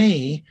for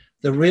me,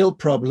 the real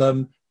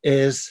problem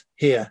is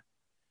here.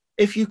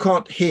 If you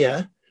can't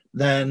hear,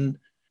 then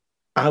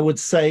I would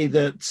say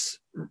that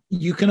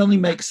you can only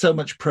make so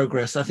much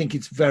progress. I think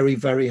it's very,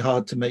 very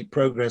hard to make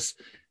progress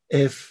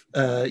if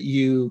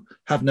you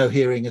have no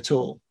hearing at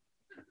all.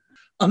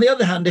 On the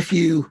other hand, if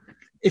you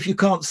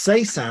can't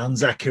say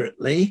sounds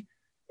accurately,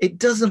 it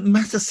doesn't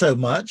matter so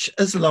much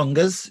as long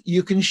as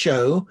you can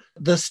show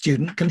the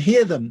student can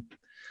hear them.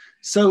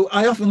 So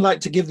I often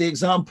like to give the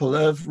example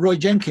of Roy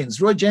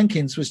Jenkins. Roy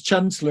Jenkins was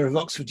Chancellor of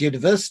Oxford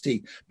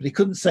University, but he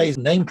couldn't say his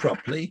name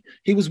properly.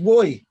 He was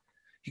Woy.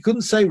 He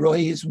couldn't say Roy,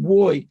 he's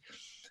Woy.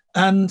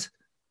 And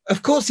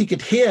of course he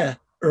could hear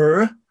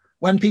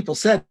when people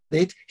said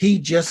it, he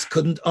just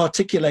couldn't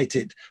articulate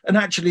it. And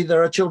actually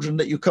there are children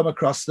that you come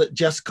across that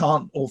just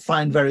can't or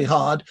find very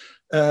hard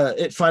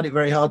find it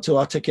very hard to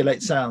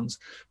articulate sounds.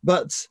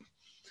 But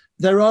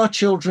there are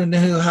children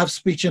who have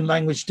speech and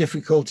language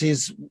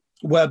difficulties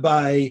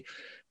whereby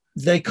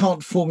they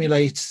can't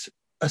formulate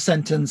a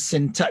sentence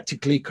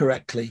syntactically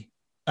correctly.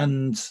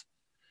 And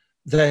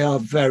they are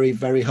very,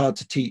 very hard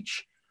to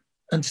teach.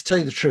 And to tell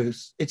you the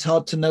truth, it's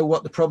hard to know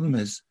what the problem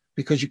is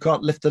because you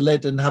can't lift the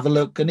lid and have a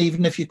look. And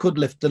even if you could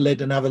lift the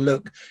lid and have a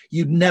look,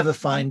 you'd never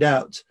find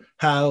out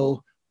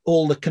how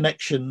all the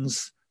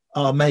connections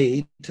are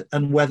made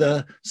and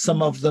whether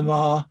some of them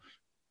are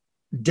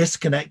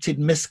disconnected,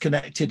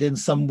 misconnected in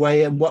some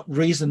way, and what the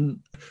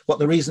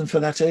reason for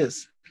that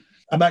is.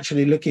 I'm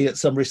actually looking at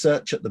some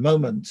research at the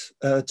moment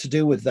to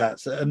do with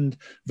that. And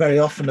very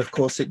often, of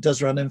course, it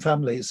does run in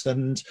families.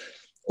 And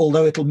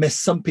although it'll miss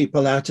some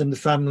people out in the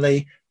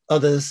family,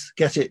 others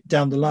get it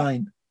down the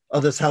line.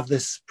 Others have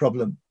this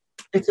problem.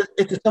 It's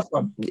a tough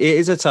one. It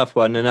is a tough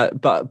one.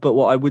 And but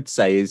what I would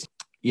say is,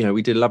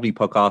 we did a lovely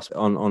podcast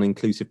on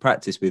inclusive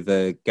practice with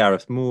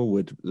Gareth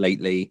Moorwood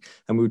lately,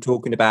 and we were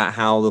talking about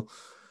how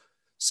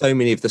so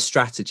many of the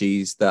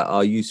strategies that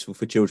are useful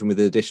for children with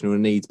additional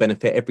needs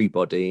benefit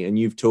everybody. And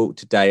you've talked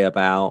today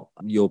about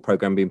your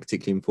program being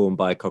particularly informed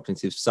by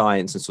cognitive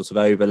science and sort of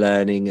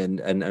overlearning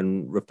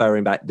and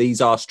referring back.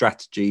 These are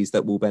strategies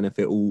that will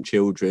benefit all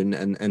children,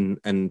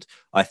 and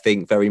I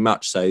think very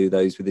much so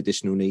those with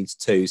additional needs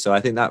too. So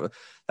I think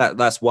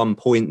that's one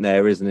point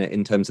there, isn't it,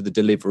 in terms of the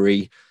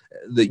delivery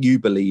that you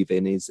believe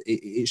in, is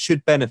it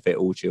should benefit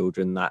all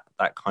children, that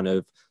kind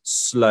of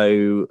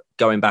slow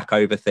going back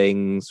over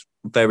things,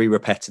 very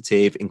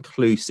repetitive,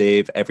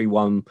 inclusive,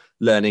 everyone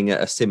learning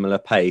at a similar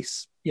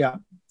pace. Yeah,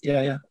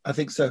 I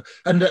think so.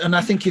 And I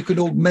think you could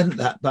augment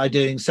that by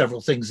doing several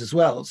things as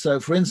well.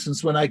 So, for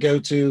instance, when I go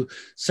to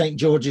St.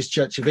 George's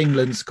Church of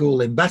England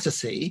School in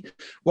Battersea,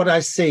 what I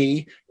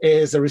see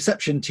is a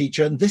reception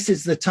teacher, and this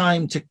is the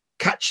time to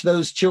catch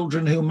those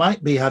children who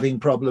might be having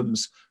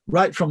problems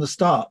right from the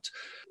start.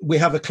 We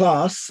have a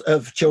class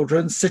of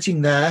children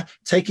sitting there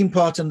taking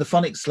part in the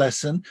phonics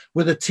lesson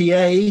with a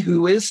TA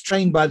who is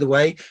trained, by the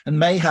way, and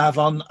may have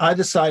on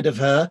either side of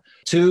her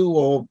 2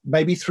 or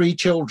maybe 3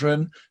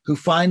 children who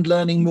find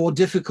learning more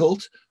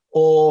difficult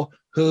or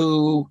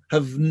who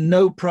have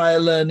no prior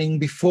learning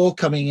before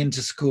coming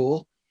into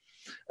school.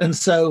 And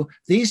so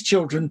these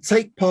children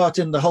take part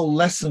in the whole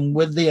lesson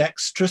with the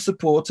extra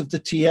support of the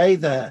TA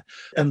there.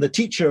 And the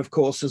teacher, of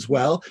course, as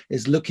well,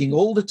 is looking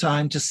all the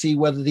time to see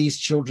whether these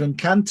children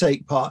can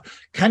take part.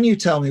 Can you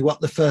tell me what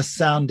the first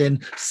sound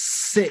in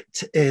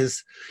sit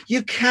is?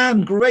 You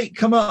can. Great.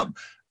 Come up.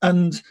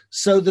 And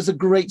so there's a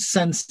great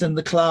sense in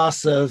the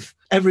class of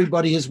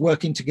everybody is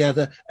working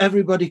together.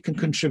 Everybody can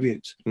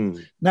contribute.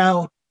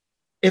 Now,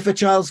 if a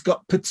child's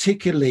got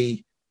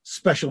particularly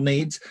special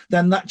needs,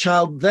 then that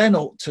child then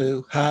ought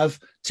to have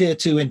tier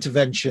 2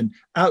 intervention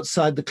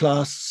outside the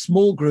class,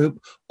 small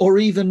group, or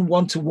even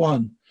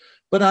one-to-one.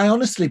 But I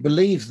honestly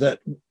believe that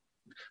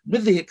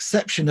with the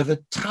exception of a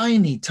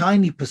tiny,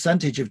 tiny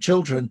percentage of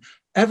children,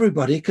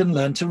 everybody can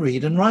learn to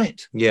read and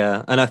write.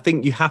 Yeah, and I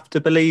think you have to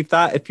believe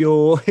that if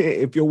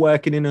you're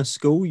working in a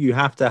school, you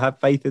have to have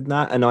faith in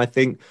that. And I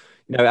think,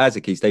 as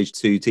a Key Stage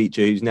 2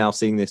 teacher who's now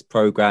seeing this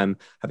program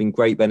having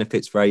great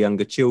benefits for our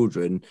younger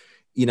children,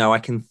 I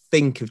can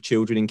think of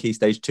children in Key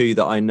Stage 2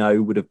 that I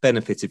know would have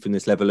benefited from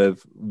this level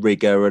of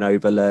rigor and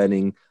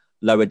overlearning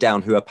lower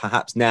down, who are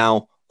perhaps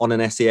now on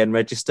an SEN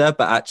register,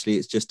 but actually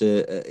it's just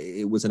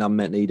it was an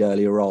unmet need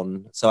earlier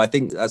on. So I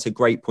think that's a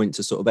great point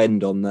to sort of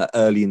end on, that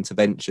early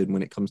intervention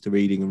when it comes to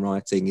reading and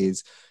writing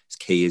is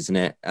key, isn't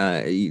it?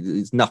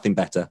 It's nothing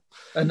better.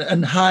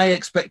 And high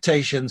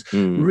expectations,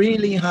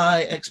 really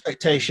high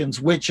expectations,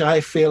 which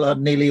I feel are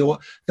nearly all,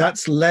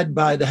 that's led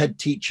by the head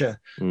teacher.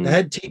 The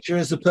head teacher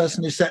is the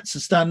person who sets the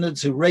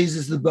standards, who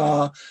raises the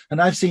bar.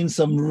 And I've seen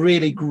some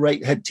really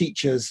great head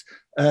teachers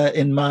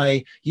in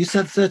my, you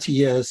said 30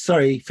 years,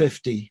 sorry,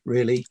 50,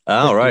 really.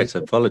 Oh, 50 right. I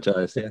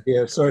apologize.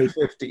 Yeah, sorry,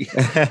 50.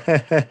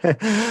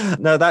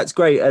 No, that's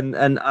great.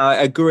 And I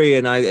agree.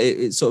 And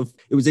it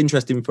was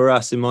interesting for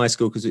us in my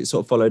school because it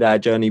sort of followed our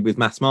journey with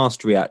Maths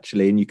Mastery,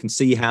 actually. And you can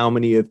see how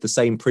many of the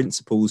same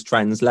principles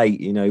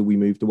translate. We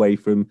moved away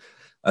from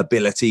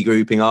ability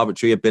grouping,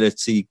 arbitrary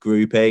ability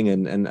grouping,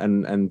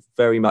 and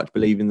very much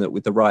believing that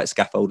with the right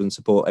scaffold and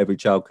support, every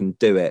child can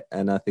do it.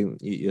 And I think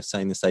you're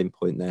saying the same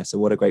point there. So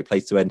what a great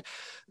place to end.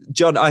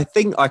 John, I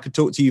think I could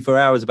talk to you for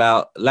hours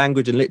about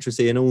language and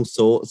literacy and all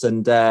sorts,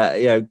 and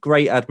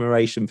great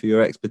admiration for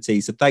your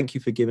expertise. So thank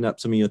you for giving up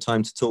some of your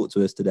time to talk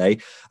to us today.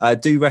 I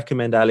do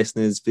recommend our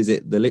listeners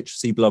visit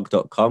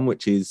theliteracyblog.com,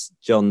 which is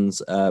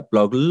John's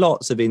blog.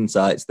 Lots of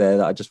insights there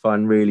that I just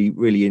find really,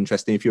 really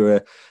interesting. If you're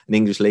an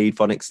English lead,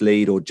 phonics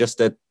lead, or just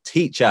a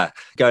teacher,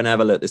 go and have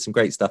a look. There's some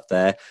great stuff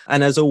there.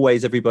 And as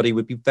always, everybody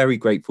would be very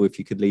grateful if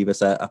you could leave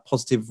us a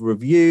positive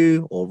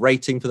review or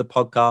rating for the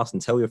podcast,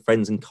 and tell your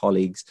friends and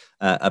colleagues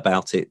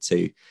about it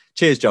too.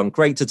 Cheers, John.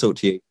 Great to talk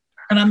to you.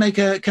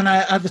 Can I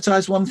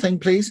advertise one thing,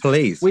 please?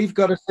 Please. We've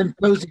got a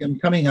symposium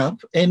coming up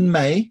in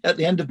May, at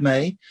the end of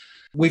May.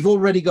 We've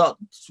already got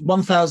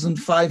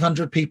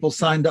 1,500 people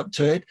signed up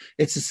to it.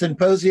 It's a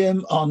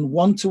symposium on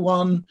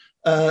one-to-one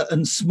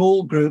and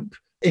small group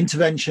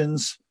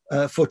interventions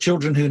for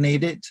children who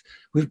need it.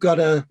 We've got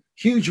a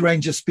huge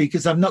range of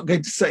speakers. I'm not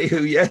going to say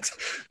who yet,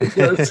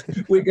 because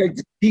we're going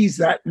to tease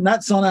that. And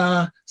that's on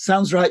our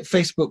Sounds Right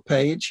Facebook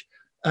page.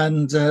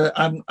 And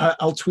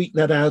I'll tweet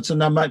that out,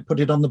 and I might put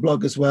it on the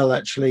blog as well,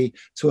 actually,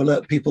 to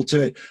alert people to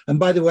it. And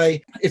by the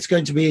way, it's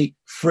going to be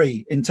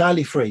free,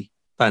 entirely free.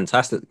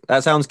 Fantastic.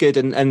 That sounds good.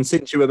 And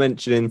since you were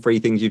mentioning free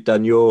things you've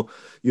done, your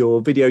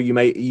video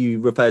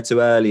you referred to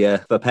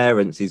earlier for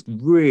parents is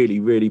really,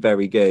 really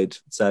very good.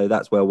 So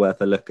that's well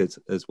worth a look at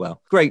as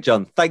well. Great,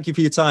 John. Thank you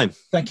for your time.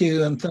 Thank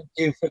you. And thank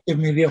you for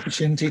giving me the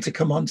opportunity to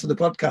come on to the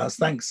podcast.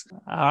 Thanks.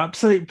 Our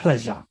absolute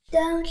pleasure.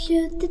 Don't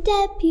shoot the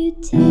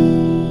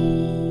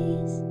deputy.